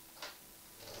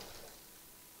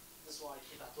 This is why I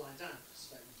keep that blind down,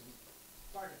 so that you can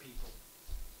bark at people.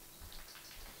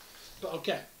 But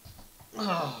okay.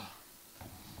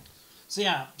 So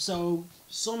yeah, so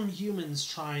some humans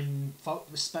try and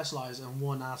specialize in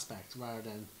one aspect rather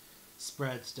than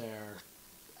spread their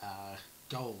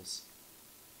goals.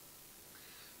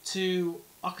 To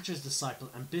Ockham's disciple,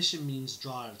 ambition means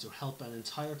drive to help an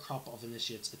entire crop of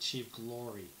initiates achieve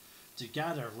glory, to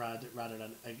gather rather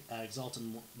than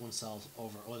exalting oneself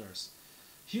over others.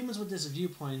 Humans with this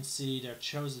viewpoint see their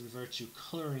chosen virtue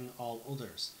colouring all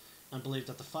others, and believe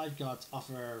that the five gods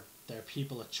offer their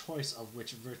people a choice of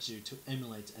which virtue to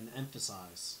emulate and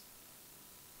emphasize.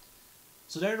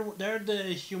 So they're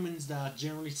the humans that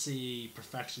generally see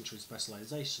perfection through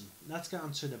specialization. Let's get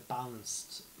on to the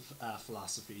balanced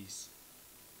philosophies.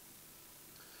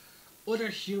 Other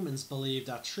humans believe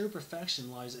that true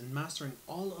perfection lies in mastering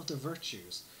all of the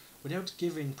virtues without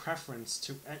giving preference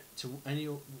to any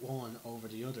one over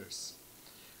the others.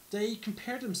 They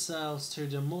compare themselves to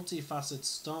the multifaceted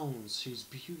stones whose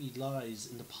beauty lies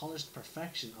in the polished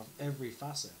perfection of every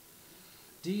facet.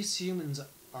 These humans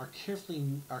are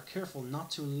careful not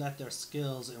to let their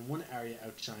skills in one area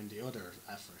outshine the other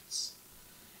efforts.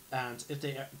 And if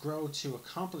they grow to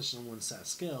accomplish in one set of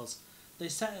skills, they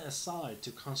set it aside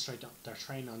to concentrate their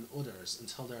training on others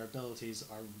until their abilities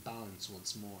are balanced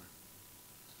once more.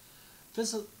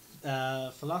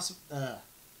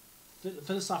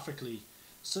 Philosophically,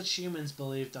 such humans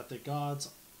believe that the gods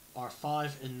are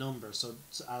five in number, so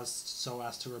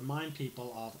as to remind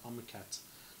people of Amonkhet,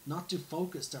 not to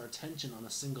focus their attention on a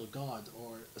single god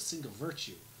or a single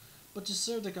virtue, but to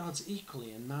serve the gods equally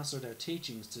and master their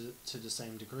teachings to the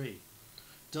same degree.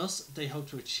 Thus, they hope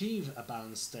to achieve a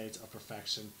balanced state of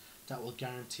perfection that will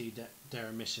guarantee their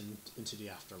admission into the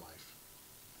afterlife.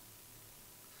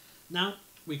 Now,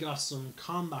 we got some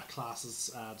combat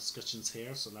classes discussions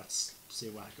here, so let's see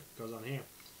what goes on here.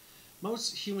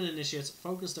 Most human initiates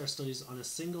focus their studies on a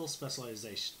single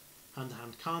specialization: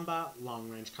 hand-to-hand combat,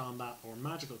 long-range combat, or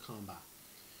magical combat.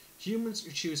 Humans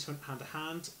who choose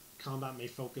hand-to-hand combat may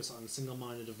focus on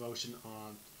single-minded devotion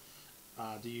on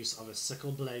the use of a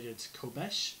sickle-bladed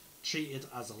kobesh, treat it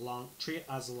as a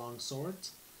long sword,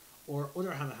 or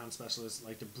other hand-to-hand specialists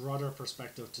like the broader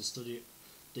perspective to study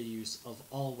the use of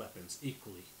all weapons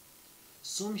equally.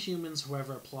 Some humans,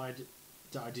 however, applied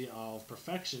the idea of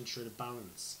perfection through the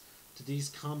balance to these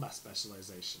combat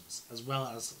specializations, as well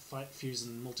as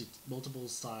fusing multiple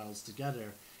styles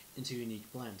together into a unique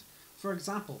blend. For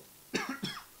example,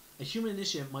 a human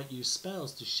initiate might use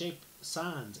spells to shape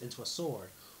sand into a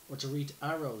sword, or to read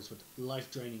arrows with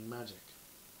life-draining magic.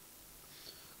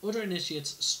 Other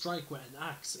initiates strike with an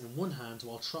axe in one hand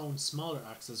while throwing smaller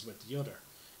axes with the other,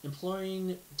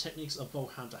 employing techniques of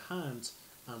both hand-to-hand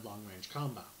and long-range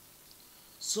combat.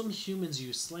 Some humans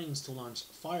use slings to launch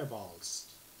fireballs,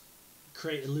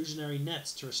 create illusionary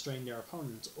nets to restrain their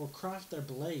opponents, or craft their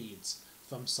blades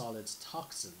from solid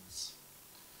toxins.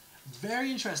 Very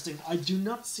interesting. I do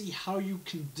not see how you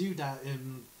can do that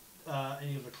in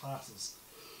any of the classes.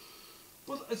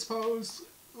 But I suppose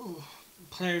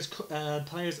players and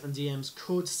DMs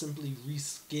could simply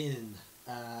reskin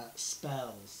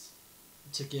spells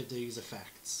to give these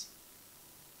effects.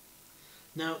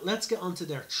 Now, let's get onto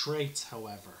their traits,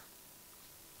 however.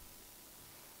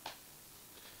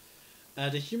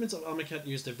 The humans of Amonkhet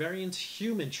use the variant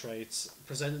human traits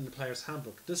presented in the player's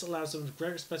handbook. This allows them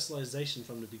greater specialization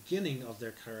from the beginning of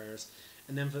their careers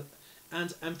and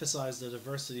emphasize the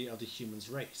diversity of the human's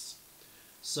race.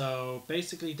 So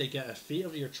basically, they get a feat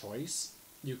of your choice.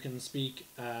 You can speak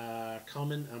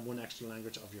common and one extra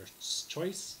language of your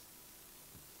choice.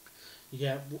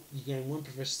 You gain one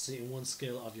proficiency in one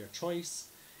skill of your choice,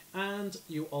 and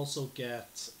you also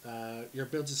get your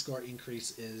ability score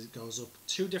goes up.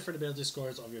 2 different ability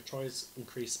scores of your choice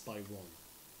increase by 1.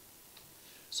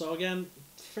 So again,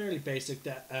 fairly basic.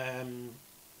 That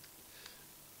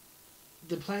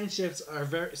the playing shifts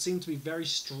seem to be very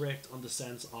strict on the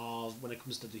sense of when it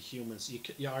comes to the humans.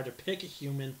 You either pick a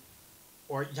human,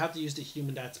 or you have to use the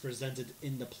human that's presented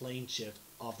in the plane shift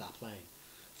of that plane.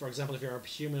 For example, if you're a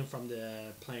human from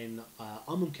the plane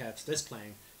Amonkhet, this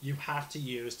plane, you have to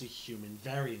use the human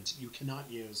variant. You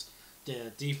cannot use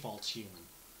the default human.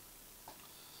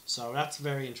 So that's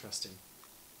very interesting.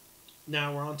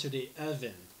 Now we're on to the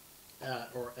Evin,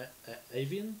 or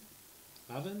Avian?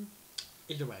 Avin?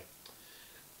 Either way.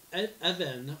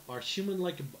 Evin are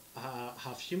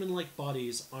have human-like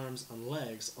bodies, arms, and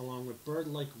legs, along with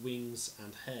bird-like wings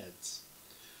and heads.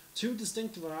 2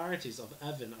 distinct varieties of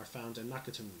Evin are found in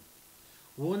Nakatoon.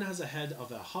 One has a head of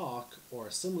a hawk or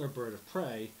a similar bird of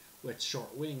prey with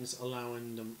short wings,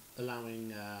 allowing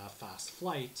fast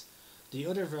flight. The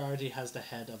other variety has the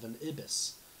head of an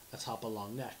ibis atop a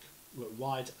long neck. with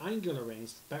wide angular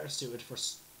wings better suited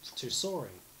to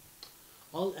soaring.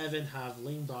 All Evan have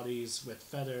lean bodies with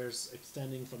feathers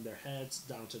extending from their heads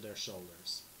down to their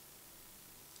shoulders.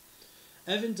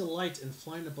 Evan delight in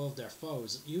flying above their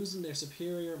foes, using their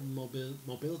superior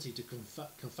mobility to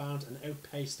confound and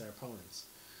outpace their opponents.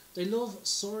 They love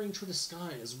soaring through the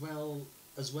sky as well,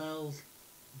 though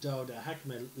the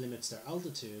Hakma limits their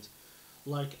altitude.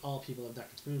 Like all people of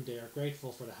Deckard's Moon, they are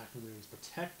grateful for the Hakma Moon's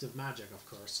protective magic, of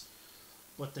course,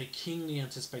 but they keenly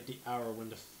anticipate the hour when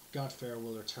the Godfair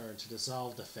will return to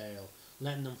dissolve the Fail,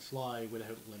 letting them fly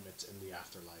without limit in the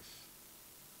afterlife.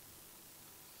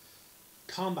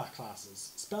 Combat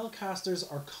classes.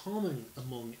 Spellcasters are common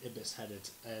among Ibis-headed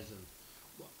Evan.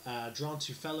 Drawn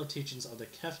to fellow teachings of the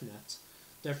Kefnet,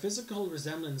 their physical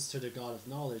resemblance to the god of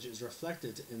knowledge is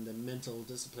reflected in the mental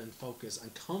discipline, focus,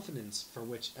 and confidence for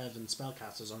which Evan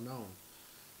spellcasters are known.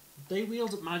 They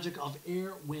wield magic of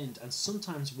air, wind, and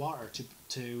sometimes water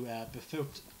to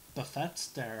buffet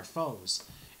their foes,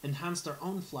 enhance their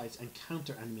own flight, and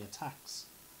counter enemy attacks.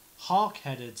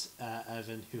 Hawk-headed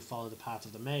Evan, who follow the path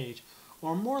of the mage,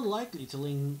 are more likely to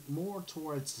lean more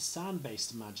towards the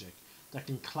sand-based magic that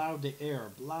can cloud the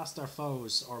air, blast their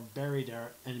foes, or bury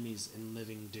their enemies in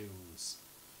living dunes.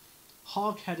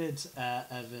 Hawk-headed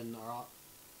Evan are...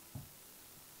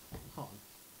 Hold on.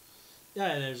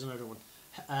 Yeah, there's another one.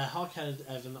 Hawk-headed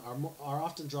Evan are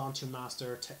often drawn to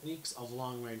master techniques of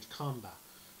long-range combat,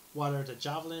 whether the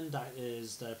javelin that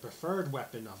is the preferred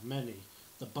weapon of many,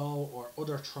 the bow or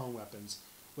other thrown weapons.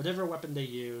 Whatever weapon they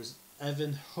use,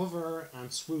 Evan hover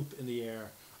and swoop in the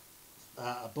air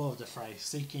above the fray,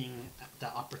 seeking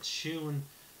the opportune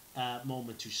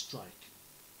moment to strike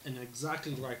in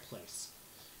exactly the right place.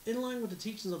 In line with the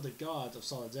teachings of the god of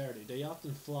solidarity, they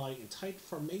often fly in tight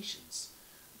formations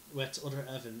with other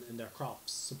Evan in their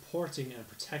crops, supporting and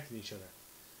protecting each other.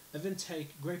 Evan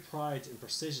take great pride in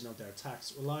precision of their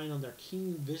attacks, relying on their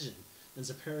keen vision and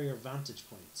superior vantage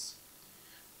points.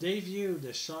 They view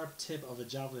the sharp tip of a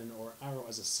javelin or arrow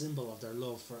as a symbol of their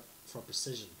love for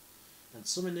precision, and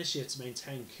some initiates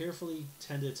maintain carefully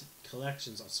tended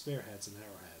collections of spearheads and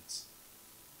arrowheads.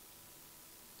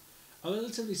 A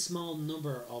relatively small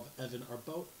number of Evan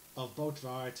of both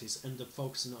varieties end up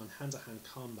focusing on hand-to-hand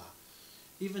combat.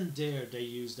 Even there, they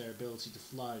use their ability to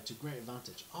fly to great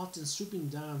advantage, often swooping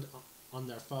down on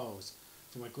their foes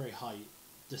from a great height.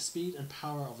 The speed and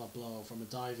power of a blow from a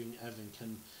diving Evan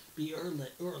can be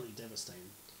early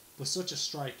devastating, but such a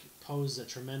strike poses a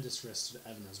tremendous risk to the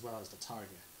Evan as well as the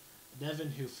target. An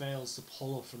Evan who fails to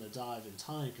pull up from the dive in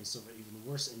time can suffer even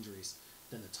worse injuries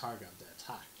than the target of the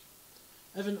attack.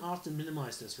 Evan often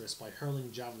minimize this risk by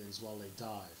hurling javelins while they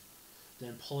dive,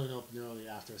 then pulling up nearly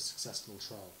after a successful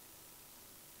throw.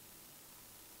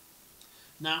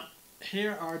 Now,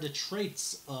 here are the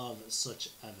traits of such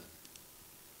Evan.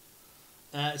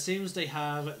 It seems they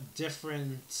have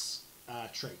different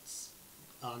traits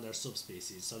on their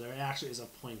subspecies, so there actually is a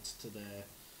point to the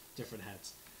different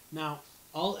heads. Now,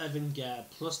 all Evan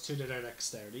get +2 to their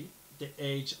dexterity. They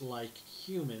age like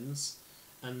humans,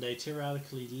 and they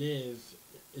theoretically live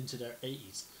into their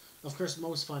 80s. Of course,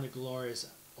 most find a glorious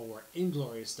or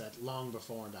inglorious death long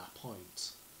before that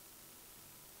point.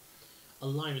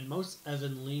 Alignment. Most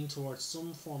Evan lean towards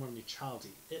some form of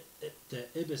neutrality. The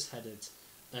Ibis-headed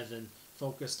Evan,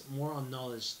 focused more on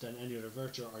knowledge than any other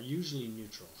virtue, are usually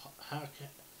neutral.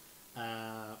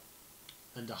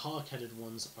 And the hawk-headed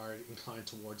ones are inclined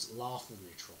towards lawful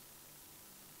neutral.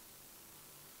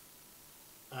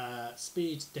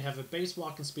 Speed. They have a base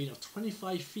walking speed of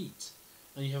 25 feet,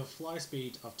 and you have a fly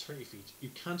speed of 30 feet. You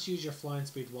can't use your flying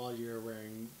speed while you're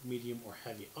wearing medium or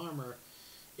heavy armor.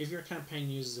 If your campaign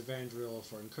uses a variant rule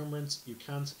for encumbrance, you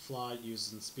can't fly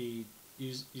using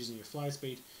your fly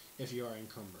speed if you are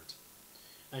encumbered.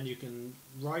 And you can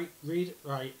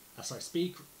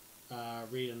speak,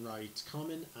 read and write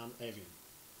Common and Avian.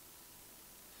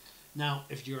 Now,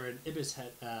 if you're an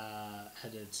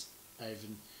Ibis-headed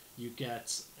Avian, you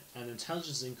get an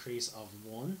intelligence increase of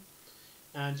 1,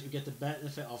 and you get the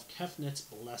benefit of Kefnit's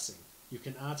Blessing. You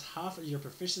can add half of your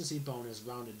proficiency bonus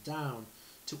rounded down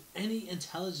to any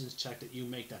intelligence check that you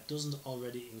make that doesn't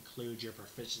already include your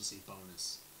proficiency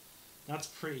bonus. That's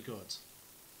pretty good.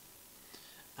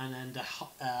 And then the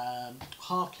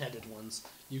hawk-headed ones,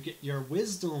 you get your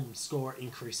wisdom score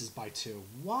increases by 2.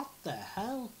 What the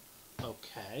hell?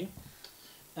 Okay.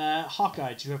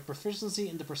 Hawk-eyed, you have proficiency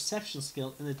in the perception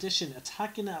skill. In addition,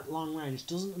 attacking at long range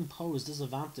doesn't impose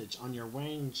disadvantage on your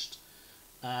ranged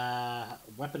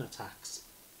weapon attacks.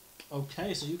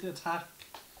 Okay, so you can attack.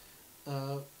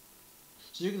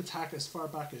 As far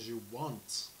back as you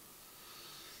want.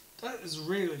 That is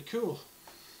really cool,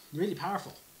 really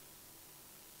powerful.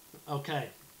 Okay,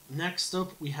 next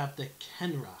up we have the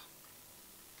Kenra.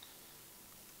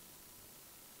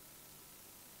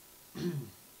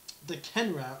 The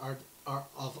Kenra are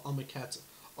of Amonkhet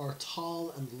are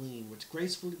tall and lean, with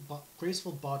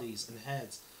graceful bodies and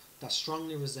heads that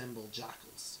strongly resemble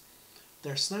jackals.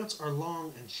 Their snouts are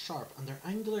long and sharp, and their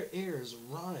angular ears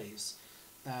rise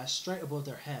straight above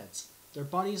their heads. Their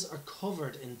bodies are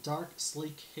covered in dark,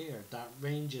 sleek hair that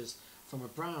ranges from a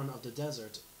brown of the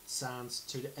desert sands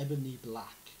to the ebony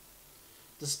black.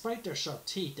 Despite their sharp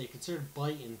teeth, they consider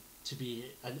biting to be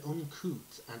an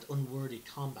uncouth and unworthy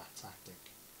combat tactic.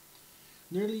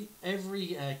 Nearly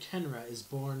every Kenra is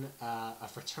born a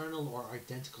fraternal or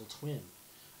identical twin,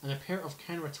 and a pair of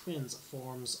Kenra twins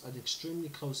forms an extremely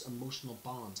close emotional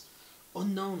bond,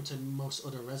 unknown to most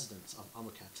other residents of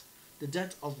Amonkhet. The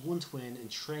death of one twin in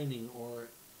training or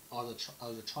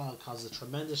the trial causes a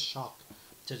tremendous shock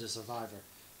to the survivor,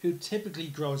 who typically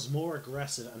grows more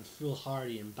aggressive and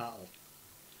foolhardy in battle.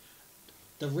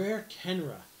 The rare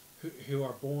Kenra who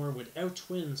are born without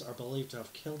twins are believed to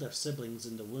have killed their siblings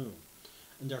in the womb,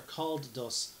 and are called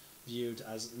thus viewed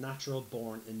as natural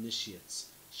born initiates,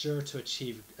 sure to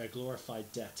achieve a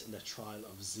glorified death in the trial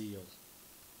of zeal.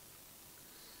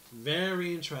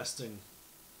 Very interesting.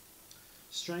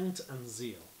 Strength and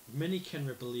zeal. Many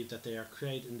Kenra believe that they are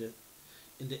created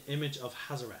in the image of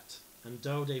Hazaret, and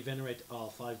though they venerate all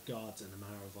five gods in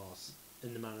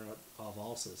the manner of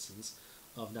all citizens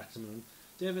of Nectamune,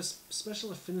 they have a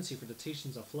special affinity for the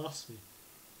teachings of philosophy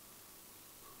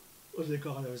of the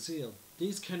god of zeal.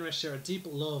 These Kenra share a deep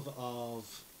love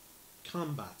of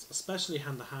combat, especially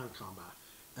hand-to-hand combat,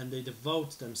 and they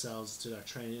devote themselves to their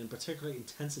training in particular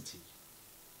intensity.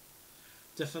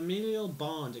 The familial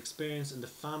bond experienced in the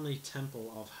family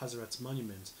temple of Hazaret's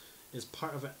monument is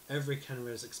part of every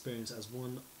Kenra's experience as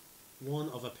one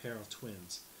of a pair of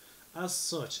twins. As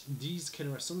such, these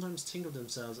Kenra sometimes think of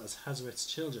themselves as Hazaret's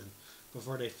children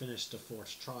before they finish the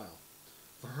fourth trial.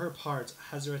 For her part,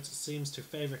 Hazaret seems to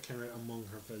favour Kenra among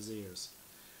her viziers,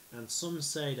 and some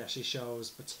say that she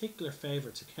shows particular favour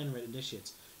to Kenra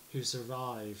initiates who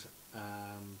survive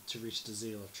to reach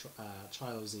the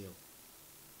trial of zeal.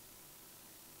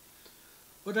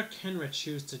 Other Kenra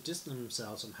choose to distance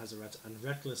themselves from Hazaret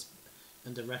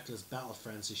and the reckless battle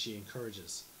frenzy she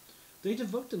encourages. They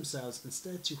devote themselves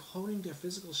instead to honing their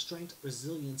physical strength,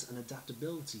 resilience, and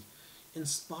adaptability,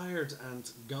 inspired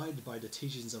and guided by the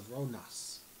teachings of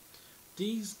Ronas.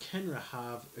 These Kenra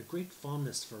have a great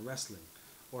fondness for wrestling,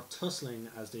 or tussling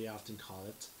as they often call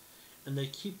it, and they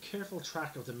keep careful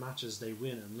track of the matches they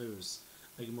win and lose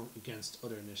against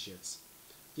other initiates.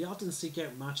 They often seek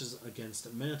out matches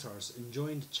against Minotaurs,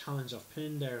 enjoying the challenge of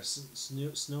pinning their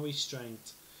snowy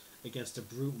strength against the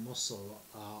brute muscle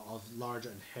of larger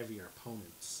and heavier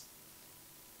opponents.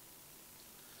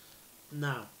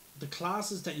 Now, the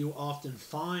classes that you often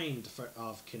find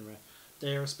of Kenra,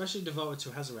 they are especially devoted to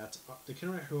Hazaret. The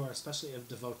Kenra who are especially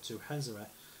devoted to Hazaret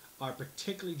are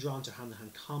particularly drawn to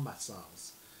hand-to-hand combat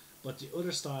styles, but the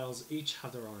other styles each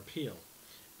have their own appeal,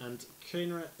 and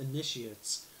Kenra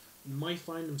initiates might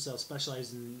find themselves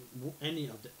specializing in any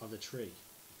of the three.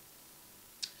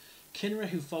 Kenra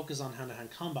who focus on hand-to-hand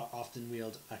combat often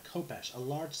wield a khopesh, a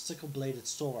large sickle-bladed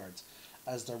sword,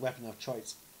 as their weapon of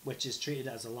choice, which is treated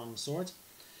as a long sword.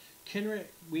 Kenra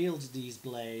wield these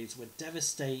blades with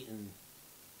devastating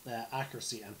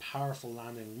accuracy and powerful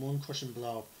landing, one crushing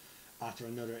blow after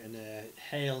another in a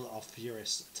hail of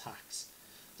furious attacks.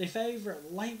 They favour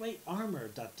lightweight armour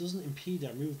that doesn't impede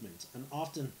their movement, and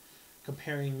often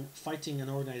comparing fighting in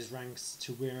organised ranks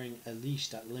to wearing a leash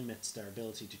that limits their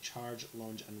ability to charge,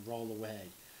 lunge, and roll away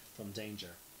from danger.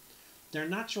 Their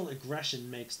natural aggression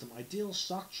makes them ideal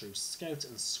shock troops, scouts,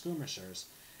 and skirmishers,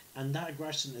 and that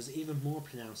aggression is even more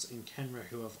pronounced in Kenra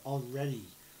who have already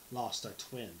lost their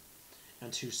twin,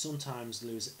 and who sometimes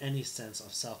lose any sense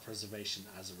of self-preservation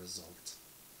as a result.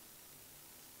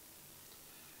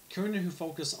 Kenra who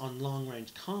focus on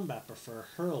long-range combat prefer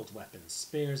hurled weapons,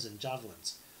 spears and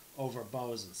javelins, over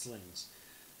bows and slings.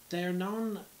 They are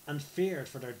known and feared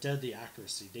for their deadly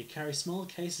accuracy. They carry small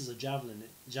cases of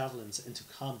javelins into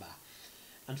combat,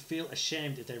 and feel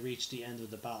ashamed if they reach the end of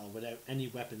the battle without any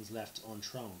weapons left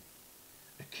unthrown.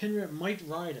 A Kenra might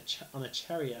ride on a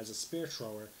chariot as a spear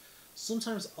thrower,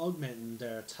 sometimes augmenting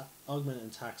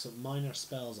attacks with minor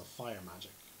spells of fire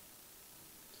magic.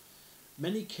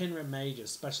 Many Kenra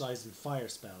mages specialize in fire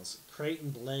spells,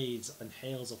 creating blades and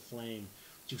hails of flame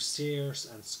to sear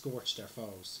and scorch their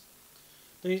foes.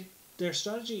 Their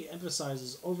strategy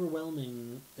emphasizes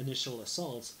overwhelming initial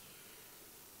assaults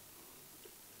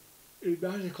in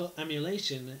magical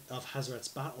emulation of Hazaret's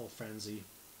battle frenzy,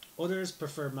 Others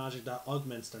prefer magic that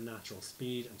augments their natural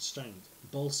speed and strength,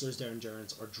 bolsters their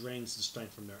endurance, or drains the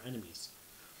strength from their enemies.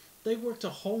 They work to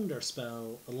hone their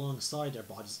spell alongside their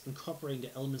bodies, incorporating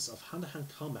the elements of hand-to-hand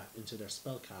combat into their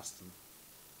spellcasting.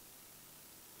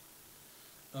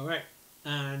 Alright,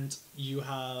 and you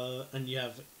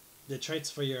have the traits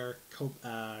for your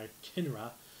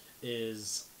Kinra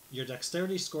is your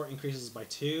dexterity score increases by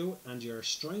 2 and your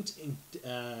strength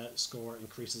score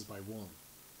increases by 1.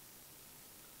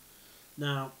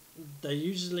 Now, they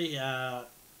usually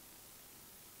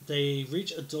they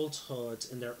reach adulthood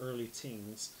in their early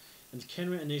teens, and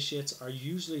Kinra initiates are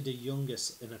usually the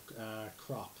youngest in a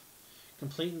crop,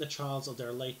 completing the trials by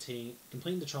their late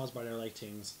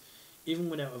teens.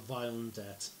 Even without a violent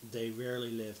death, they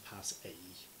rarely live past 80.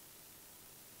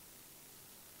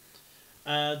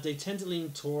 They tend to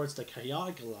lean towards the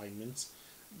chaotic alignments.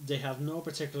 They have no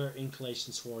particular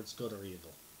inclination towards good or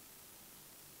evil.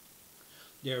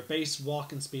 Their base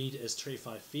walking speed is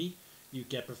 35 feet. You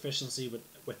get proficiency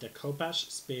with the Kopash,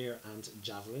 Spear, and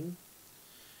Javelin.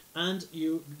 And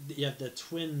you have the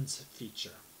Twins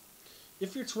feature.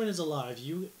 If your twin is alive,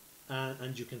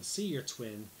 and you can see your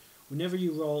twin, whenever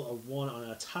you roll a 1 on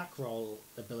an attack roll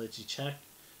ability check,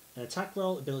 or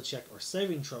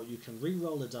saving throw, you can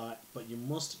re-roll the die, but you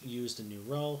must use the new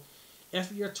roll.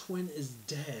 If your twin is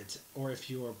dead, or if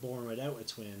you are born without a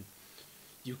twin,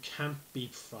 you can't be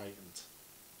frightened.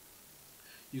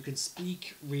 You can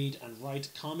speak, read, and write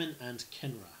Common and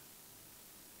Kinra.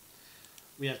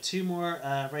 We have 2 more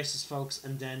races, folks,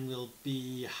 and then we'll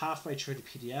be halfway through the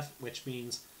PDF, which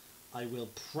means I will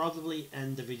probably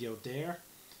end the video there.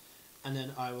 And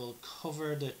then I will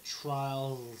cover the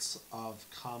Trials of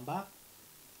Combat,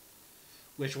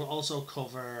 which will also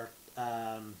cover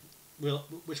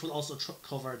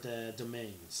cover the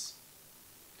domains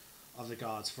of the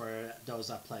gods for those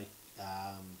that play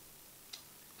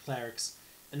clerics.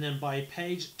 And then by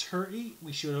page 30,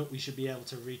 we should be able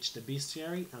to reach the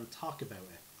bestiary and talk about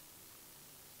it.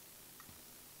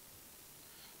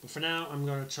 But for now, I'm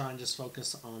going to try and just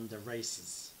focus on the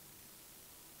races.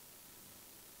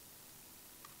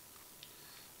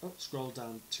 Oh, scroll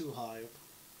down too high up.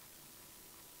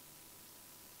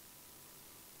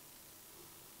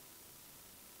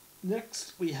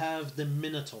 Next, we have the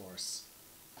Minotaurs.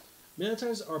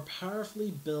 Minotaurs are powerfully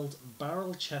built,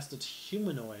 barrel-chested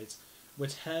humanoids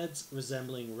with heads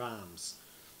resembling rams.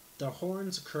 Their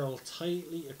horns curl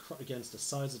tightly against the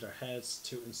sides of their heads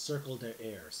to encircle their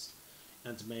ears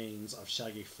and manes of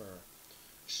shaggy fur.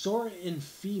 Short in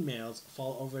females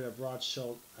fall over their broad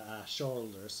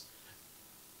shoulders.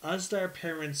 As their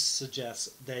appearance suggests,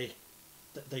 they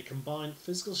combine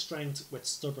physical strength with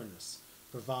stubbornness,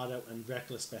 bravado, and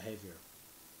reckless behavior.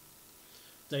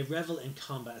 They revel in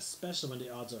combat, especially when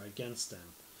the odds are against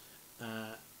them,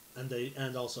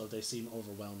 and also they seem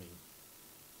overwhelming.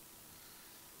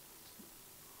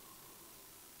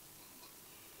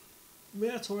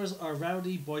 Minotaurs are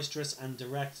rowdy, boisterous, and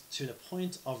direct to the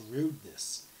point of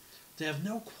rudeness. They have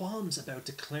no qualms about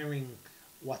declaring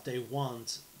what they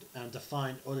want and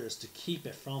defying others to keep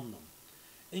it from them.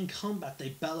 In combat, they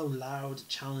bellow loud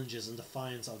challenges and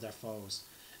defiance of their foes,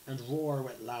 and roar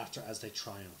with laughter as they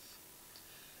triumph.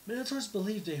 Minotaurs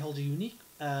believe they hold a unique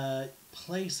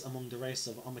place among the race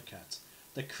of Amonkhet.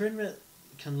 The Krinrit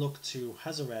can look to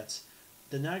Hazeret,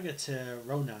 the Naga to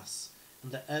Ronas,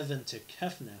 and the Evan to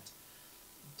Kefnet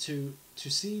to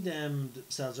see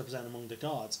themselves represented among the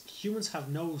gods. Humans have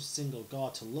no single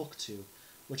god to look to,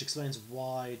 which explains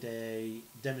why they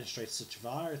demonstrate such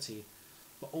variety,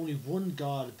 but only one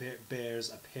god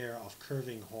bears a pair of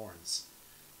curving horns,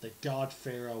 the god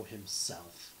Pharaoh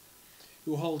himself,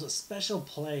 who holds a special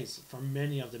place for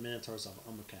many of the Minotaurs of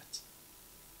Amonkhet.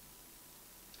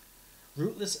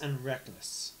 Ruthless and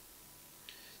reckless.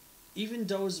 Even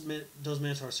those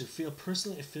Minotaurs who feel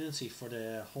personal affinity for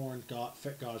the horned god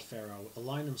Pharaoh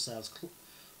align themselves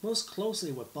most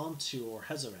closely with Bantu or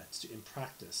Hazeret in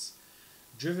practice,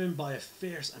 driven by a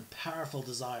fierce and powerful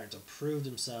desire to prove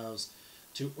themselves,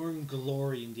 to earn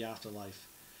glory in the afterlife,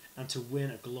 and to win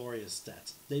a glorious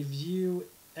death. They view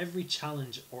every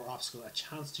challenge or obstacle a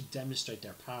chance to demonstrate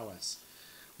their prowess.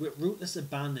 With ruthless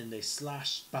abandon, they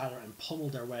slash, batter, and pummel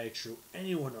their way through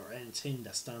anyone or anything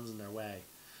that stands in their way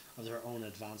of their own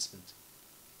advancement.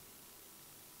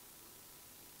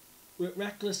 With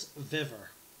reckless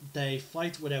vigour, they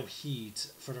fight without heed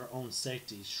for their own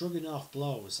safety, shrugging off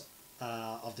blows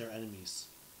of their enemies.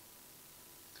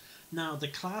 Now, the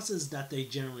classes that they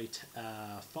generally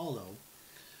follow,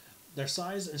 their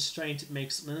size and strength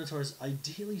makes Minotaurs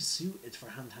ideally suited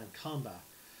for hand-to-hand combat,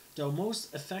 though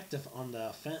most effective on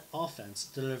the offense,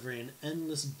 delivering an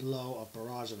endless blow of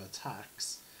barrage of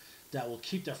attacks. that will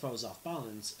keep their foes off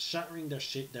balance, shattering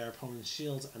their opponent's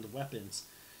shields and weapons,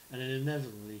 and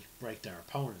inevitably break their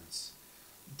opponents.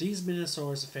 These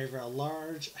Minotaurs favour a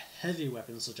large, heavy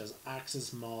weapons such as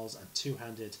axes, mauls, and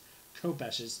two-handed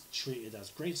kopeshes treated as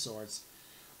great swords,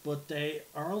 but they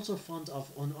are also fond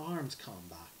of unarmed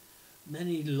combat.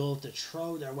 Many love to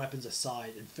throw their weapons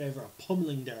aside in favour of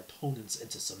pummeling their opponents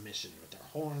into submission with their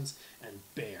horns and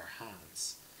bare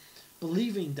hands,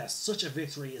 believing that such a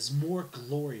victory is more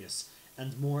glorious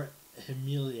and more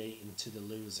humiliating to the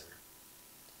loser.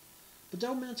 But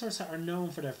though Minotaurs are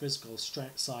known for their physical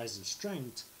size and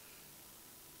strength,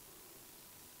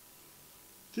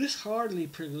 this hardly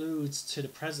preludes to the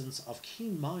presence of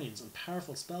keen minds and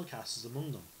powerful spellcasters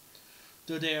among them.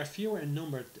 Though they are fewer in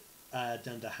number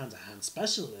than the hand-to-hand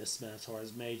specialist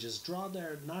Minotaurs, mages draw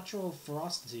their natural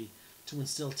ferocity to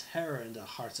instill terror in the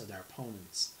hearts of their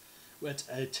opponents. With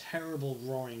a terrible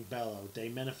roaring bellow, they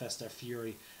manifest their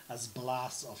fury as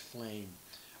blasts of flame,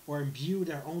 or imbue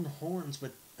their own horns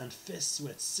and fists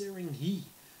with searing heat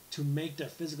to make their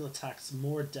physical attacks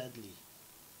more deadly.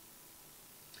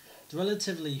 The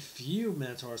relatively few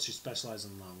Minotaurs who specialise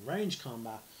in long-range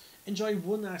combat enjoy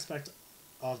one aspect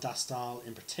of that style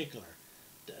in particular,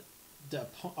 the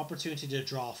opportunity to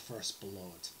draw first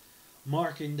blood,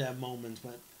 marking the moment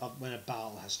when a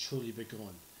battle has truly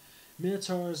begun.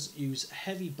 Minotaurs use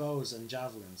heavy bows and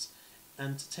javelins,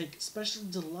 and take special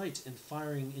delight in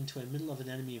firing into the middle of an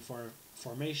enemy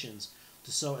formations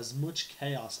to sow as much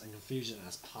chaos and confusion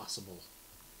as possible.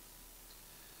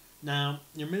 Now,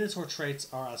 your Minotaur traits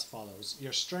are as follows.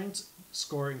 Your strength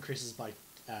score increases by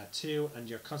 2, and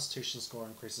your constitution score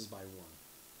increases by 1.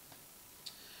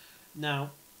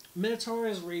 Now,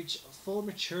 Minotaurs reach full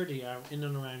maturity in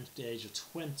and around the age of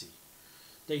 20.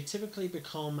 They typically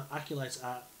become acolytes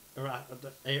at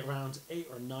around 8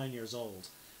 or 9 years old,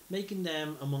 making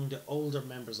them among the older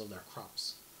members of their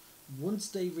crops. Once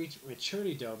they reach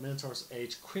maturity though, Minotaurs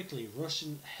age quickly,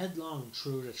 rushing headlong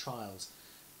through the trials,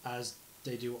 as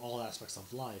they do all aspects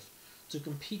of life, to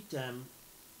complete them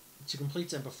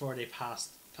before they pass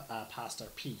their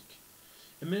peak.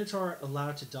 A Minotaur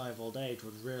allowed to die of old age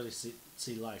would rarely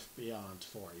see life beyond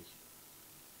 40.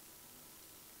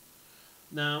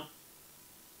 Now,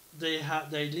 they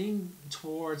lean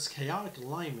towards chaotic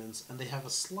alignments, and they have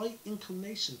a slight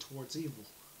inclination towards evil.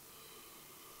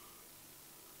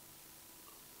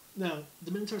 Now,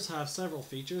 the Minotaurs have several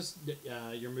features.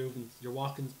 Your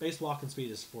base walking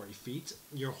speed is 40 feet.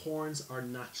 Your horns are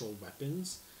natural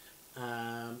weapons.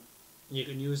 You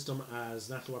can use them as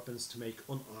natural weapons to make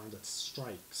unarmed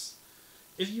strikes.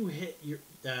 If you hit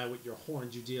with your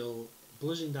horns, you deal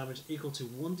bludgeoning damage equal to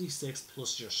 1d6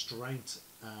 plus your strength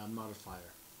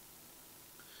modifier.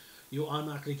 You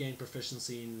automatically gain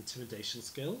proficiency in intimidation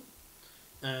skill,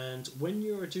 and when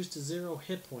you're reduced to 0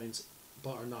 hit points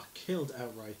but are not killed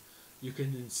outright, you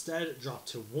can instead drop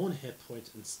to 1 hit point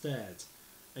instead,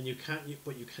 and you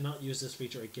cannot use this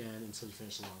feature again until you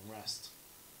finish a long rest.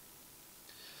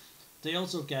 They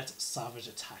also get savage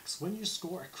attacks. When you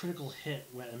score a critical hit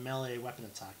with a melee weapon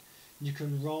attack, you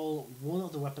can roll one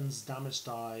of the weapon's damage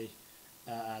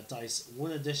dice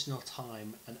one additional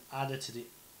time and add it to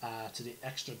the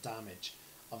extra damage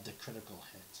of the critical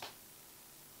hit.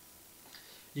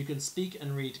 You can speak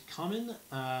and read Common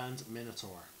and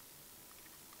Minotaur.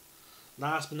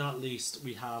 Last but not least,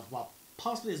 we have what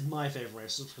possibly is my favourite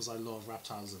race, because I love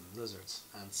reptiles and lizards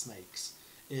and snakes,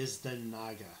 is the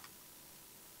Naga.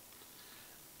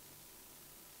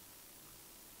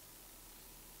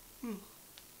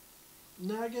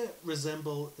 Naga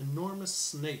resemble enormous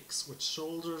snakes with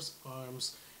shoulders,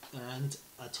 arms, and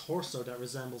a torso that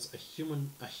resembles a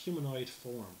humanoid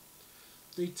form.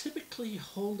 They typically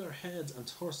hold their heads and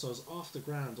torsos off the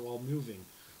ground while moving,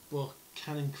 but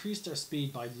can increase their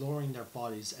speed by lowering their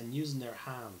bodies and using their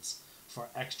hands for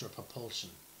extra propulsion.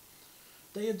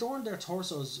 They adorn their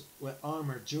torsos with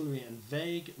armor, jewelry, and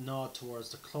vague nod towards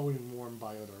the clothing worn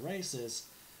by other races.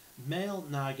 Male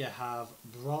Naga have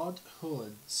broad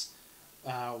hoods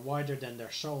wider than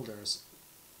their shoulders,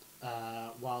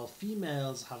 while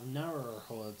females have narrower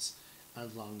hoods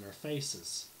and longer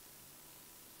faces.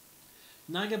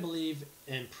 Naga believe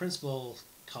in a principle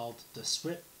called the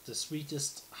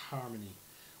sweetest harmony,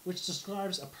 which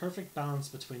describes a perfect balance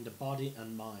between the body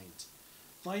and mind.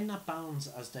 Finding that balance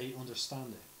as they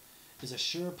understand it is a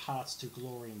sure path to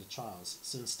glory in the trials,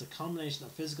 since the combination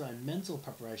of physical and mental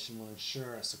preparation will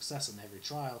ensure a success in every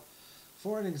trial.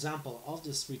 For an example of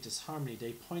this sweetest harmony,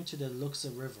 they point to the Luxa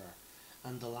River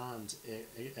and the land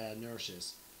it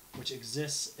nourishes, which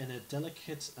exists in a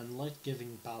delicate and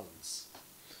light-giving balance.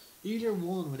 Either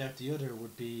one without the other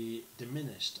would be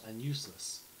diminished and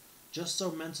useless. Just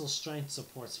so mental strength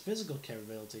supports physical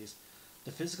capabilities,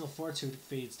 the physical fortitude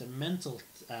feeds the mental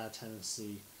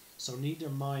tendency, so neither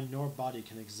mind nor body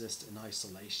can exist in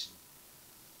isolation.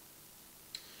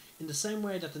 In the same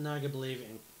way that the Naga believe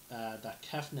in that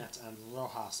Kefnet and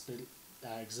Rojas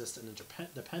exist in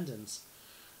independence,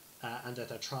 and that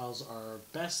their trials are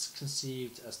best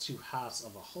conceived as two halves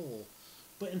of a whole,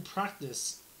 but in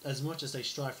practice, as much as they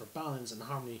strive for balance and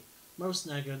harmony, most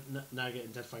Naga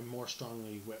identify more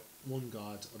strongly with one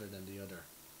god other than the other.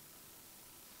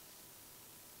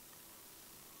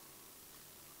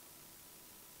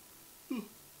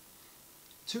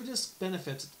 To this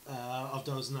benefit of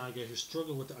those Naga who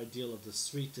struggle with the ideal of the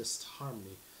sweetest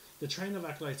harmony, the train of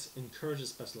acolytes encourages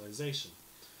specialization.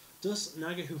 Thus,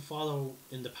 Naga who follow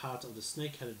in the path of the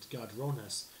snake-headed god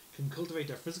Ronas can cultivate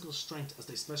their physical strength as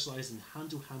they specialize in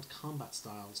hand-to-hand combat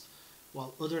styles,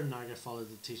 while other Naga follow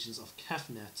the teachings of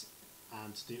Kefnet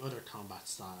and the other combat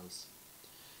styles.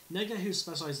 Naga who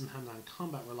specialize in hand-to-hand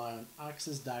combat rely on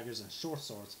axes, daggers, and short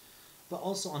swords, but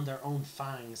also on their own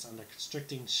fangs and the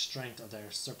constricting strength of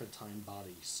their serpentine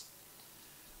bodies.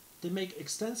 They make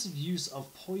extensive use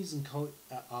of poison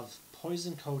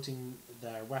coating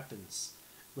their weapons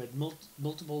with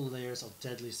multiple layers of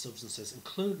deadly substances,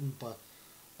 including but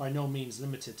by no means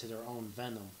limited to their own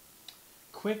venom.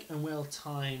 Quick and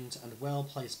well-timed and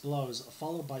well-placed blows,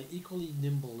 followed by equally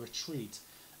nimble retreat,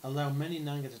 allow many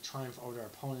Naga to triumph over their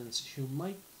opponents who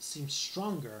might seem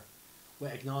stronger.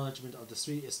 With acknowledgement of the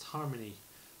sweetest harmony,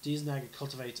 these Naga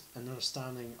cultivate an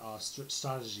understanding of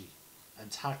strategy and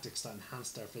tactics that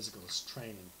enhance their physical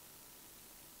training.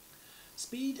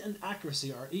 Speed and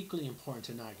accuracy are equally important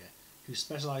to Naga, who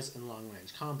specialize in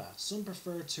long-range combat. Some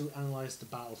prefer to analyze the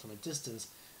battle from a distance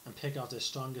and pick out their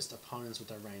strongest opponents with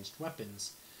their ranged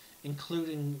weapons,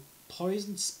 including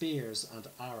poisoned spears and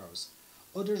arrows.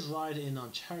 Others ride in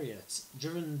on chariots,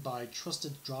 driven by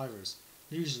trusted drivers,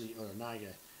 usually other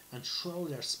Naga, and throw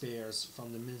their spears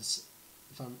from the midst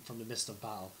of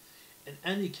battle. In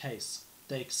any case,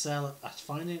 they excel at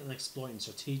finding and exploiting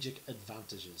strategic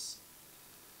advantages.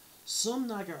 Some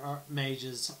Naga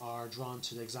mages are drawn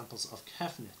to the examples of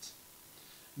Kefnet,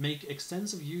 make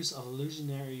extensive use of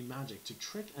illusionary magic to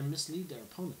trick and mislead their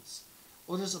opponents.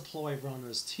 Others employ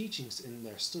Rona's teachings in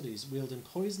their studies, wielding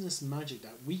poisonous magic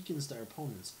that weakens their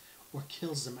opponents or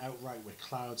kills them outright with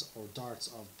clouds or darts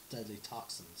of deadly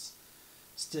toxins.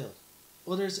 Still,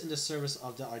 others in the service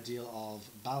of the ideal of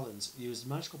balance use the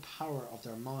magical power of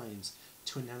their minds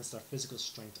to enhance their physical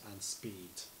strength and speed.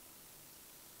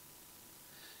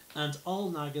 And all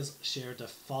Nagas share the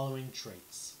following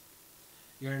traits.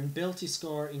 Your ability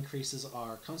score increases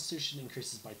or constitution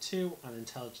increases by 2 and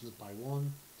intelligence by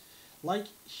 1. Like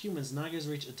humans, Nagas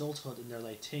reach adulthood in their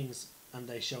late teens and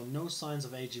they show no signs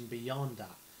of aging beyond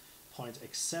that point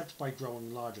except by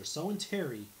growing larger. So in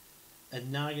theory, a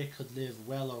Naga could live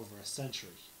well over a century.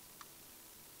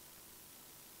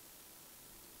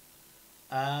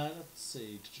 Let's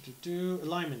see.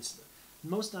 Alignments.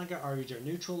 Most Naga are either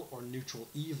neutral or neutral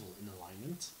evil in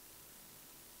alignment.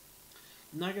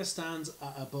 Naga stands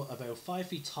at about 5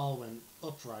 feet tall when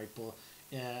upright, but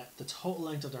the total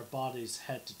length of their bodies,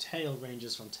 head to tail,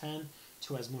 ranges from 10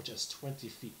 to as much as 20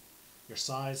 feet. Your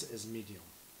size is medium.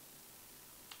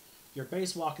 Your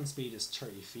base walking speed is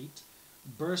 30 feet.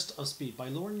 Burst of speed. By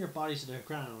lowering your body to the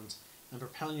ground and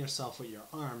propelling yourself with your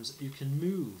arms, you can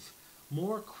move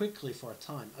more quickly for a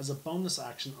time. As a bonus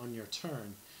action on your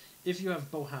turn, if you have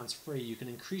both hands free, you can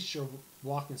increase your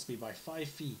walking speed by 5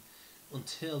 feet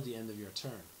until the end of your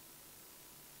turn.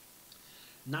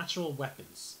 Natural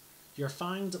weapons. Your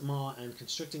fanged maw and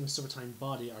constricting serpentine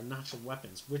body are natural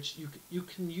weapons, which you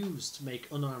can use to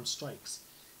make unarmed strikes.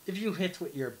 If you hit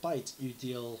with your bite, you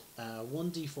deal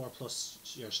 1d4 plus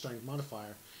your strength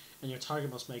modifier, and your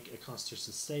target must make a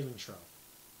constitution saving throw.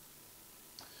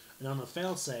 And on a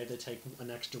failed save, they take an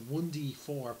extra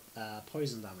 1d4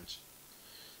 poison damage.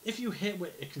 If you hit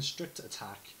with a constrict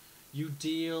attack, you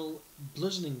deal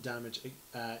bludgeoning damage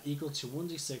equal to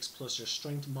 1d6 plus your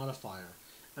strength modifier,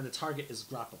 and the target is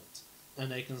grappled.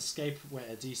 And they can escape with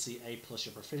a DC 8 plus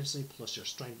your proficiency plus your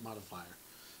strength modifier.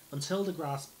 Until the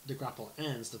grapple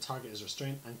ends, the target is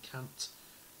restrained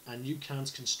and you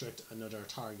can't constrict another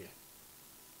target.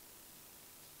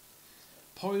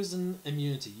 Poison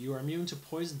immunity. You are immune to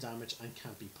poison damage and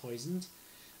can't be poisoned.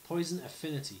 Poison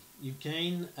affinity. You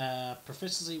gain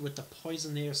proficiency with the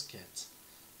Poisoneer's Kit.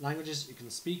 Languages you can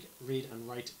speak, read and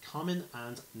write Common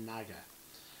and Naga.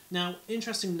 Now,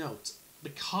 interesting note,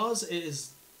 because it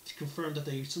is confirmed that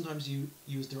they sometimes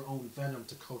use their own venom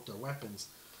to coat their weapons,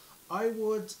 I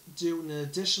would do an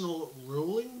additional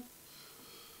ruling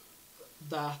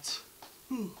that...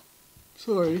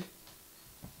 sorry.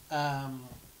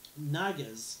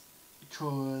 Nagas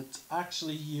could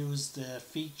actually use the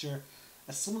feature,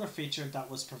 a similar feature that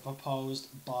was proposed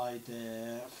by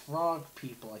the frog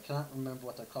people. I can't remember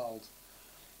what they're called.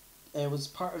 It was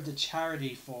part of the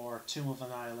charity for Tomb of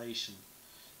Annihilation,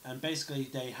 and basically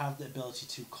they have the ability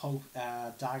to coat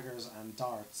daggers and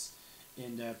darts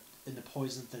in the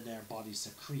poison that their bodies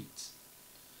secrete.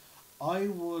 I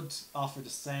would offer the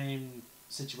same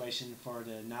situation for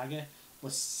the Naga,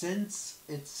 but since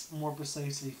it's more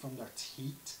precisely from their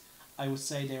teeth, I would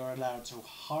say they were allowed to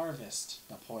harvest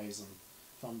the poison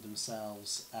from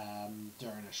themselves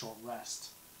during a short rest.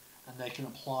 And they can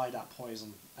apply that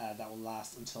poison that will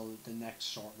last until the next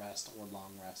short rest or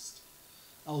long rest.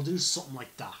 I'll do something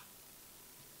like that.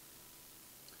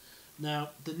 Now,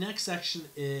 the next section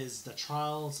is the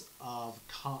trials of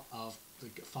the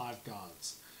five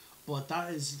gods, but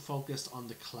that is focused on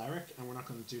the cleric, and we're not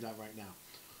going to do that right now.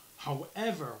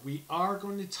 However, we are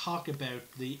going to talk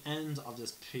about the end of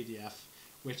this PDF,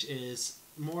 which is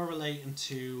more relating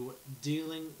to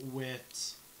dealing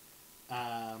with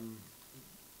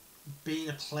being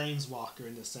a planeswalker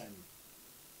in this setting.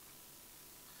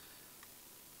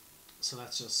 So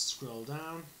let's just scroll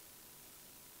down.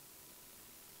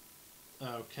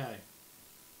 Okay.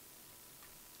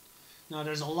 Now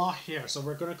there's a lot here, so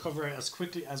we're going to cover it as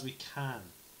quickly as we can.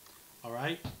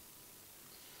 Alright?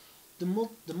 The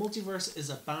multiverse is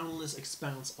a boundless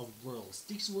expanse of worlds.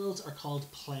 These worlds are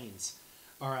called planes,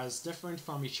 are as different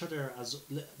from each other as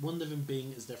one living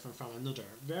being is different from another,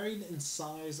 varied in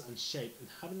size and shape,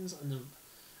 inhabitants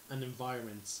and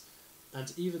environments,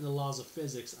 and even the laws of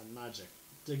physics and magic.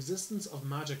 The existence of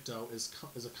magic, though, is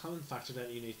a common factor that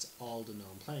unites all the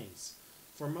known planes.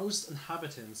 For most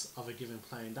inhabitants of a given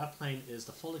plane, that plane is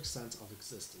the full extent of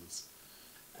existence.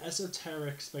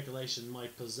 Esoteric speculation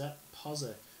might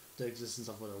posit the existence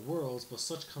of other worlds, but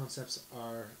such concepts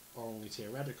are only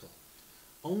theoretical.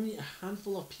 Only a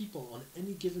handful of people on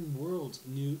any given world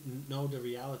know the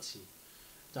reality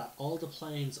that all the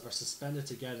planes are suspended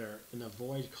together in a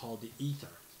void called the ether,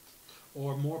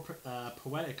 or more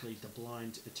poetically, the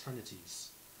blind eternities.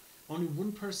 Only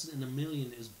one person in a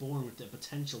million is born with the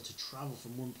potential to travel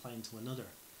from one plane to another,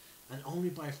 and only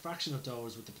by a fraction of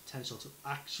those with the potential to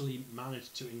actually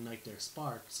manage to ignite their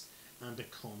sparks and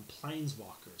become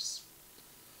planeswalkers.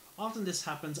 Often this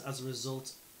happens as a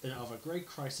result of a great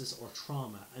crisis or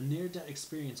trauma. A near-death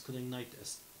experience could ignite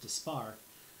the spark,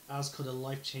 as could a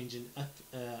life-changing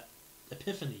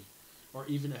epiphany, or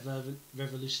even a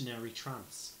revolutionary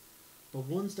trance. But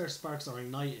once their sparks are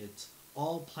ignited,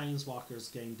 all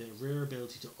planeswalkers gain the rare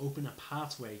ability to open a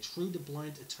pathway through the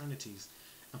blind eternities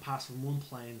and pass from one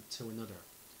plane to another.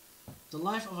 The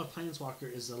life of a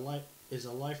planeswalker is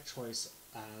a life choice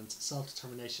and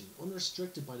self-determination,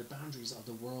 unrestricted by the boundaries of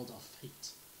the world of fate.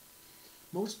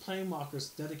 Most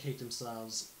planewalkers dedicate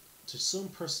themselves to some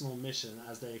personal mission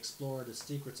as they explore the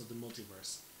secrets of the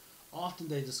multiverse. Often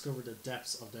they discover the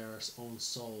depths of their own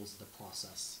souls in the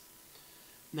process.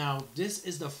 Now, this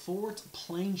is the 4th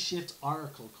Plane Shift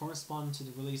article corresponding to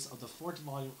the release of the 4th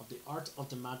volume of the Art of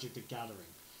the Magic the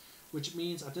Gathering, which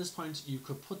means at this point you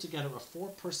could put together a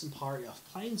 4-person party of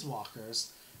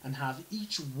planeswalkers and have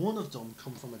each one of them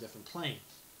come from a different plane.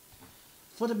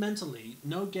 Fundamentally,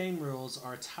 no game rules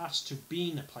are attached to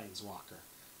being a planeswalker.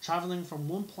 Traveling from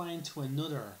one plane to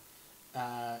another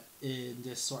in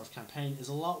this sort of campaign is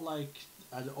a lot like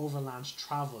an overland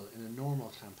travel in a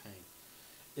normal campaign.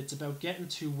 It's about getting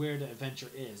to where the adventure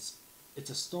is. It's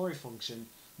a story function,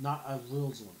 not a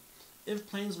rules one. If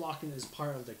planeswalking is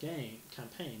part of the game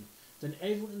campaign, then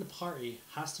everyone in the party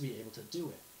has to be able to do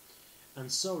it, and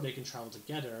so they can travel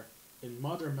together. In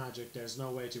modern Magic, there's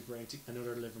no way to bring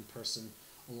another living person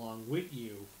along with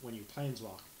you when you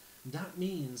planeswalk. That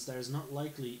means there's not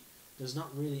really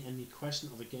any question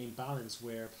of a game balance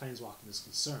where planeswalking is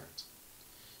concerned.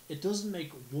 It doesn't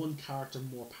make one character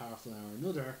more powerful than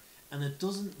another, and it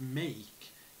doesn't make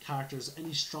characters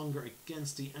any stronger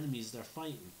against the enemies they're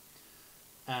fighting.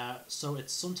 So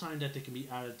it's sometimes that they can be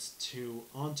added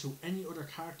onto any other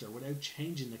character without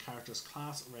changing the character's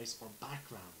class, race, or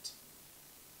background.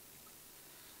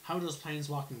 How does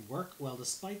planeswalking work? Well,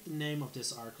 despite the name of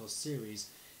this article series,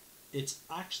 it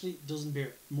actually doesn't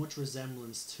bear much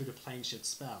resemblance to the Planeshift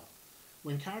spell.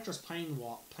 When characters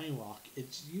planewalk,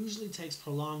 it usually takes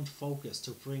prolonged focus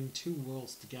to bring two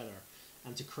worlds together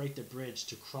and to create the bridge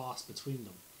to cross between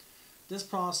them. This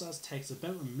process takes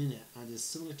about a minute and is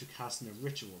similar to casting a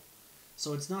ritual,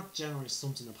 so it's not generally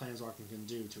something a planeswalker can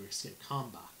do to escape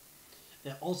combat.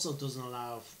 It also doesn't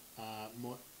allow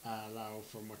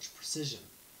for much precision.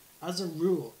 As a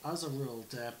rule,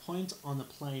 the point on the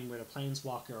plane where the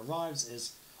planeswalker arrives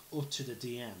is up to the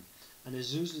DM, and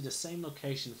is usually the same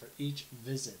location for each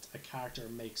visit a character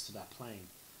makes to that plane.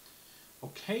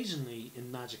 Occasionally,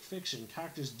 in Magic Fiction,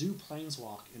 characters do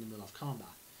planeswalk in the middle of combat,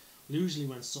 usually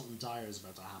when something dire is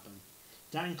about to happen.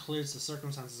 That includes the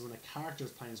circumstances when a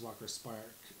character's planeswalker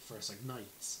spark first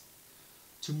ignites.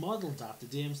 To model that, at the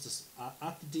DM's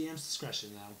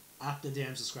discretion,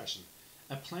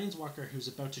 a planeswalker who's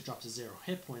about to drop to 0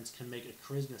 hit points can make a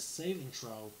charisma saving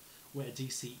throw with a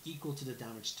DC equal to the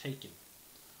damage taken.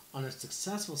 On a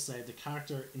successful save, the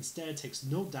character instead takes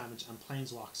no damage and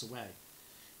planeswalks away.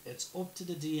 It's up to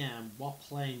the DM what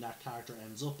plane that character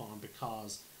ends up on,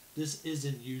 because this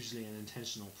isn't usually an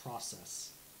intentional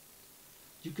process.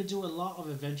 You could do a lot of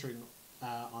adventuring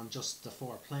on just the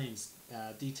 4 planes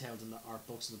detailed in the art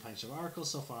books and the Planeshift articles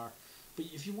so far, but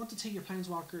if you want to take your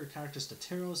planeswalker characters to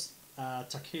Tyros,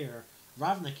 Takir,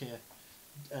 Ravnica,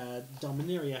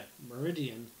 Dominaria,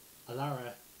 Meridian,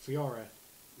 Alara, Fiora,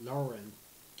 Lauren,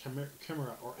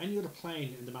 Chimera, or any other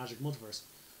plane in the Magic Multiverse,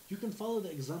 you can follow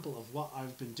the example of what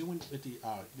I've been doing with the...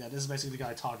 this is basically the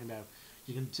guy talking about.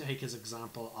 You can take his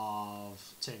example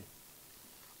of Ting.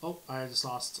 Oh, I just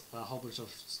lost a whole bunch of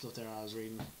stuff there I was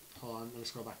reading. Hold on, let me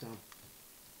scroll back down.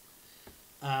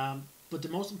 But the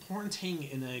most important thing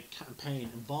in a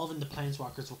campaign involving the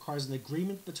Planeswalkers requires an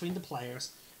agreement between the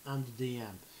players and the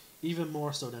DM, even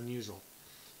more so than usual.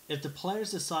 If the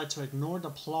players decide to ignore the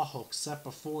plot hook set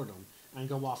before them and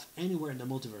go off anywhere in the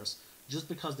multiverse just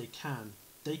because they can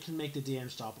make the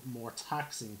DM's job more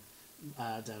taxing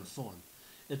than fun.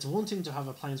 It's one thing to have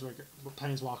a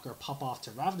planeswalker pop off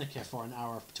to Ravnica for an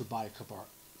hour to buy a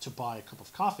cup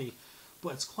of coffee,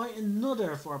 but it's quite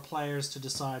another for players to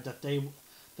decide that they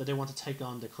want to take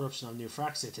on the corruption of New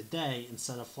Phyrexia today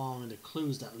instead of following the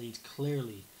clues that lead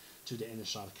clearly to the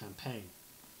Innistrad campaign.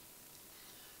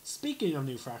 Speaking of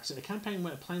New Phyrexia, a campaign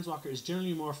with a planeswalker is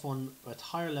generally more fun with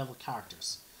higher level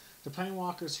characters. The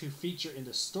planeswalkers who feature in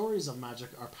the stories of Magic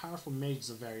are powerful mages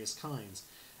of various kinds,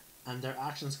 and their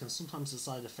actions can sometimes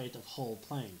decide the fate of whole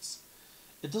planes.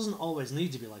 It doesn't always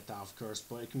need to be like that, of course,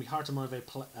 but it can be hard to motivate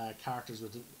characters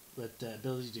with the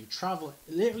ability to travel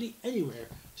literally anywhere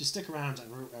to stick around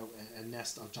and root out a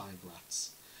nest of giant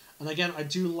rats. And again, I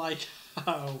do like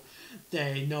how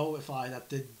they notify that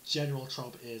the general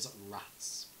trope is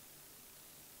rats.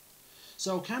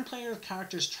 So, can player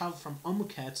characters travel from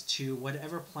Amonkhet to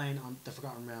whatever plane on the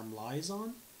Forgotten Realm lies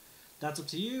on? That's up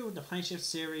to you. The Planeshift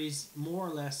series more or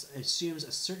less assumes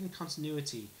a certain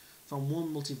continuity from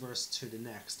one multiverse to the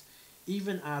next,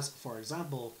 even as, for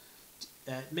example,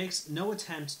 it makes no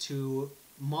attempt to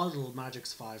model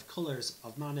Magic's 5 colours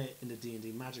of mana in the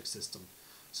D&D Magic system.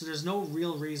 So there's no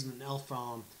real reason an elf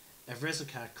from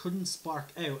Evrysika couldn't spark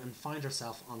out and find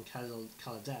herself on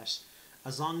Kaladesh,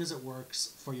 as long as it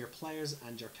works for your players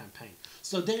and your campaign.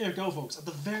 So there you go, folks. At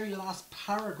the very last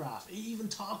paragraph, it even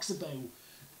talks about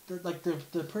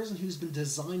the person who's been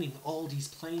designing all these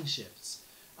plane shifts.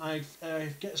 I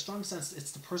get a strong sense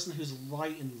it's the person who's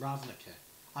writing Ravnica.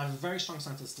 I have a very strong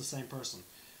sense it's the same person.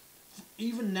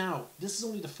 Even now, this is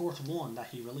only the 4th one that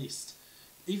he released.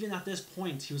 Even at this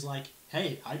point, he was like,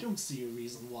 hey, I don't see a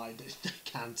reason why they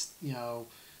can't,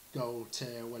 go to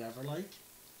whatever, like.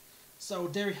 So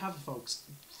there you have it, folks.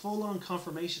 Full-on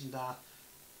confirmation that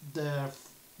the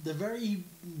very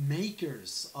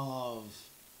makers of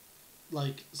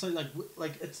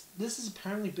this is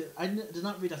apparently I did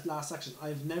not read that last section.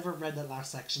 I've never read that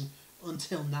last section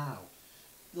until now.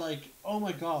 Like, oh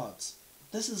my god,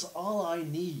 this is all I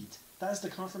need. That is the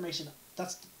confirmation.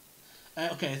 That's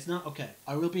okay. It's not okay.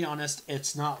 I will be honest.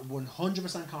 It's not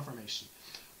 100% confirmation,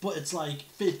 but it's like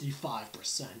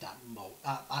 55%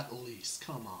 at least.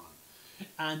 Come on.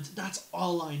 And that's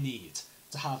all I need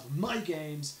to have my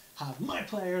games, have my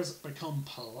players become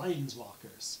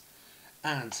planeswalkers.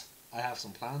 And I have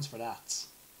some plans for that.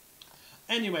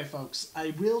 Anyway, folks,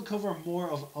 I will cover more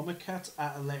of Amonkhet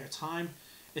at a later time.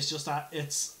 It's just that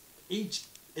it's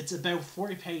about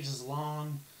 40 pages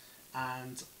long,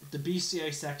 and the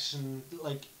BCA section,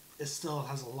 it still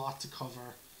has a lot to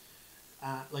cover.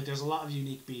 There's a lot of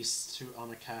unique beasts to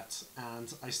Amonkhet,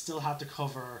 and I still have to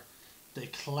cover the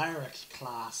cleric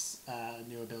class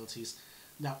new abilities.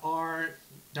 There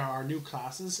are new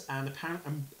classes, and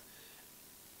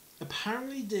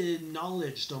apparently the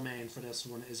knowledge domain for this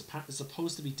one is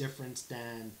supposed to be different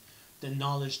than the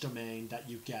knowledge domain that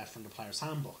you get from the player's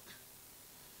handbook.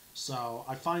 So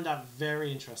I find that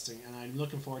very interesting, and I'm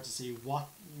looking forward to see what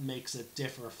makes it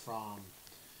differ from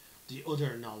the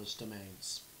other knowledge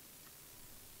domains.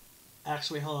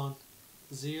 Actually, hold on.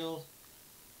 Zeal,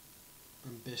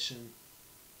 ambition,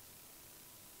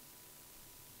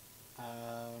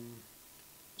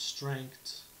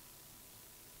 strength,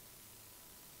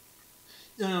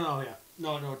 Yeah.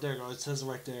 No, there you go. It says it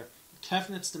right there.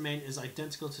 Kefnet's domain is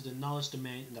identical to the knowledge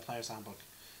domain in the player's handbook.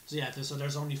 So yeah, so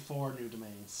there's only 4 new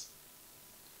domains.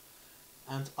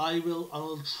 And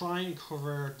I'll try and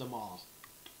cover them all.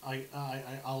 I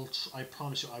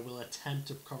promise you I will attempt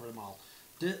to cover them all.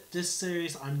 This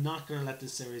series, I'm not going to let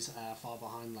this series fall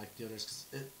behind like the others,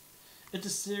 because it's a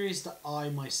series that I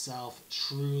myself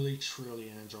truly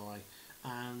enjoy,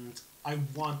 and I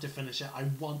want to finish it. I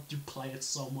want to play it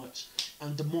so much,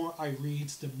 and the more I read,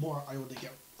 the more I want to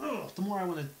get. The more I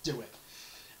want to do it.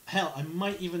 Hell, I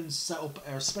might even set up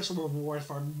a special reward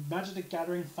for Magic the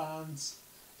Gathering fans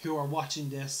who are watching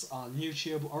this on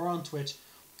YouTube or on Twitch.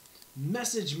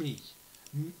 Message me,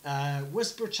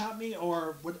 whisper chat me,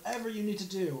 or whatever you need to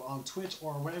do on Twitch,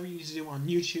 or whatever you need to do on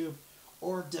YouTube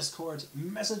or Discord.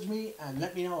 Message me and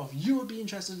let me know if you would be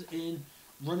interested in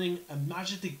running a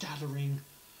Magic the Gathering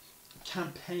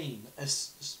campaign.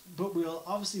 But we'll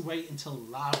obviously wait until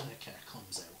Ravnica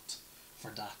comes out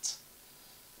for that.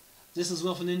 This is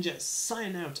Wilf Ninja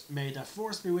signing out. May the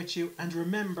force be with you, and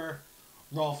remember,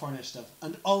 roll for initiative.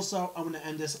 And also, I'm going to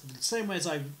end this the same way as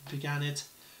I began it.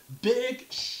 Big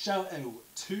shout out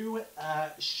to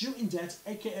Shooting Dead,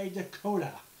 aka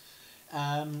Dakota.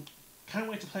 Can't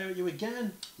wait to play with you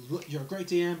again. You're a great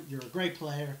DM. You're a great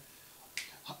player.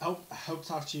 I hope to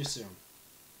talk to you soon.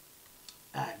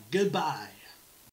 Goodbye.